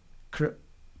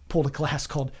pulled a class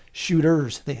called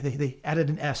shooters. They added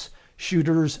an S,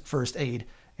 shooters first aid,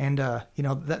 and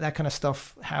that kind of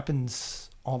stuff happens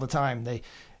all the time.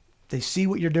 They see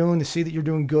what you're doing, they see that you're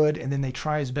doing good, and then they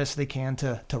try as best they can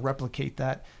to replicate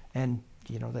that, and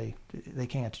they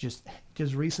can't. Just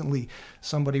recently,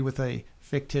 somebody with a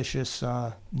fictitious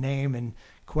name and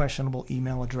questionable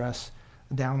email address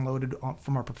downloaded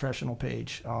from our professional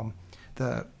page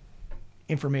the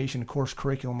information course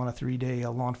curriculum on a 3-day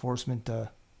law enforcement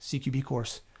CQB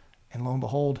course, and lo and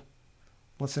behold,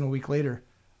 less than a week later,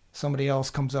 somebody else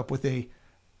comes up with a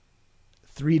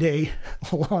 3-day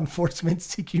law enforcement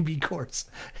CQB course.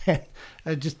 And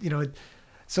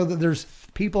so that there's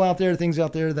people out there, things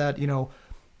out there that,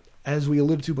 as we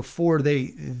alluded to before,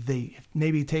 they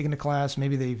maybe taken a class,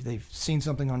 maybe they've seen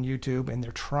something on YouTube and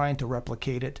they're trying to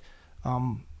replicate it,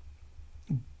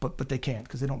 but they can't,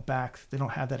 because they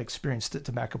don't have that experience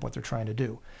to back up what they're trying to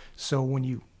do. So when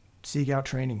you seek out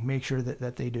training, make sure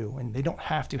that they do, and they don't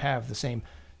have to have the same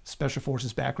special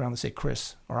forces background that say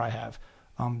Chris or I have.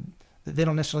 They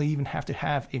don't necessarily even have to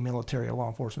have a military or law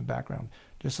enforcement background,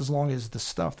 just as long as the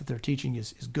stuff that they're teaching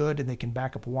is good and they can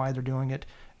back up why they're doing it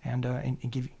and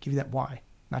give you that why.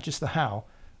 Not just the how,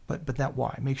 but that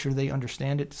why. Make sure they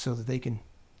understand it so that they can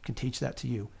teach that to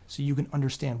you, so you can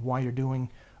understand why you're doing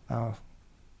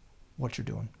what you're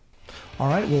doing. All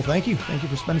right, well, thank you. Thank you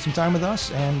for spending some time with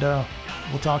us, and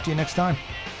we'll talk to you next time.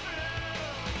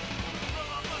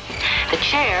 The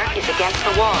chair is against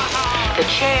the wall. The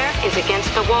chair is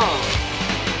against the wall.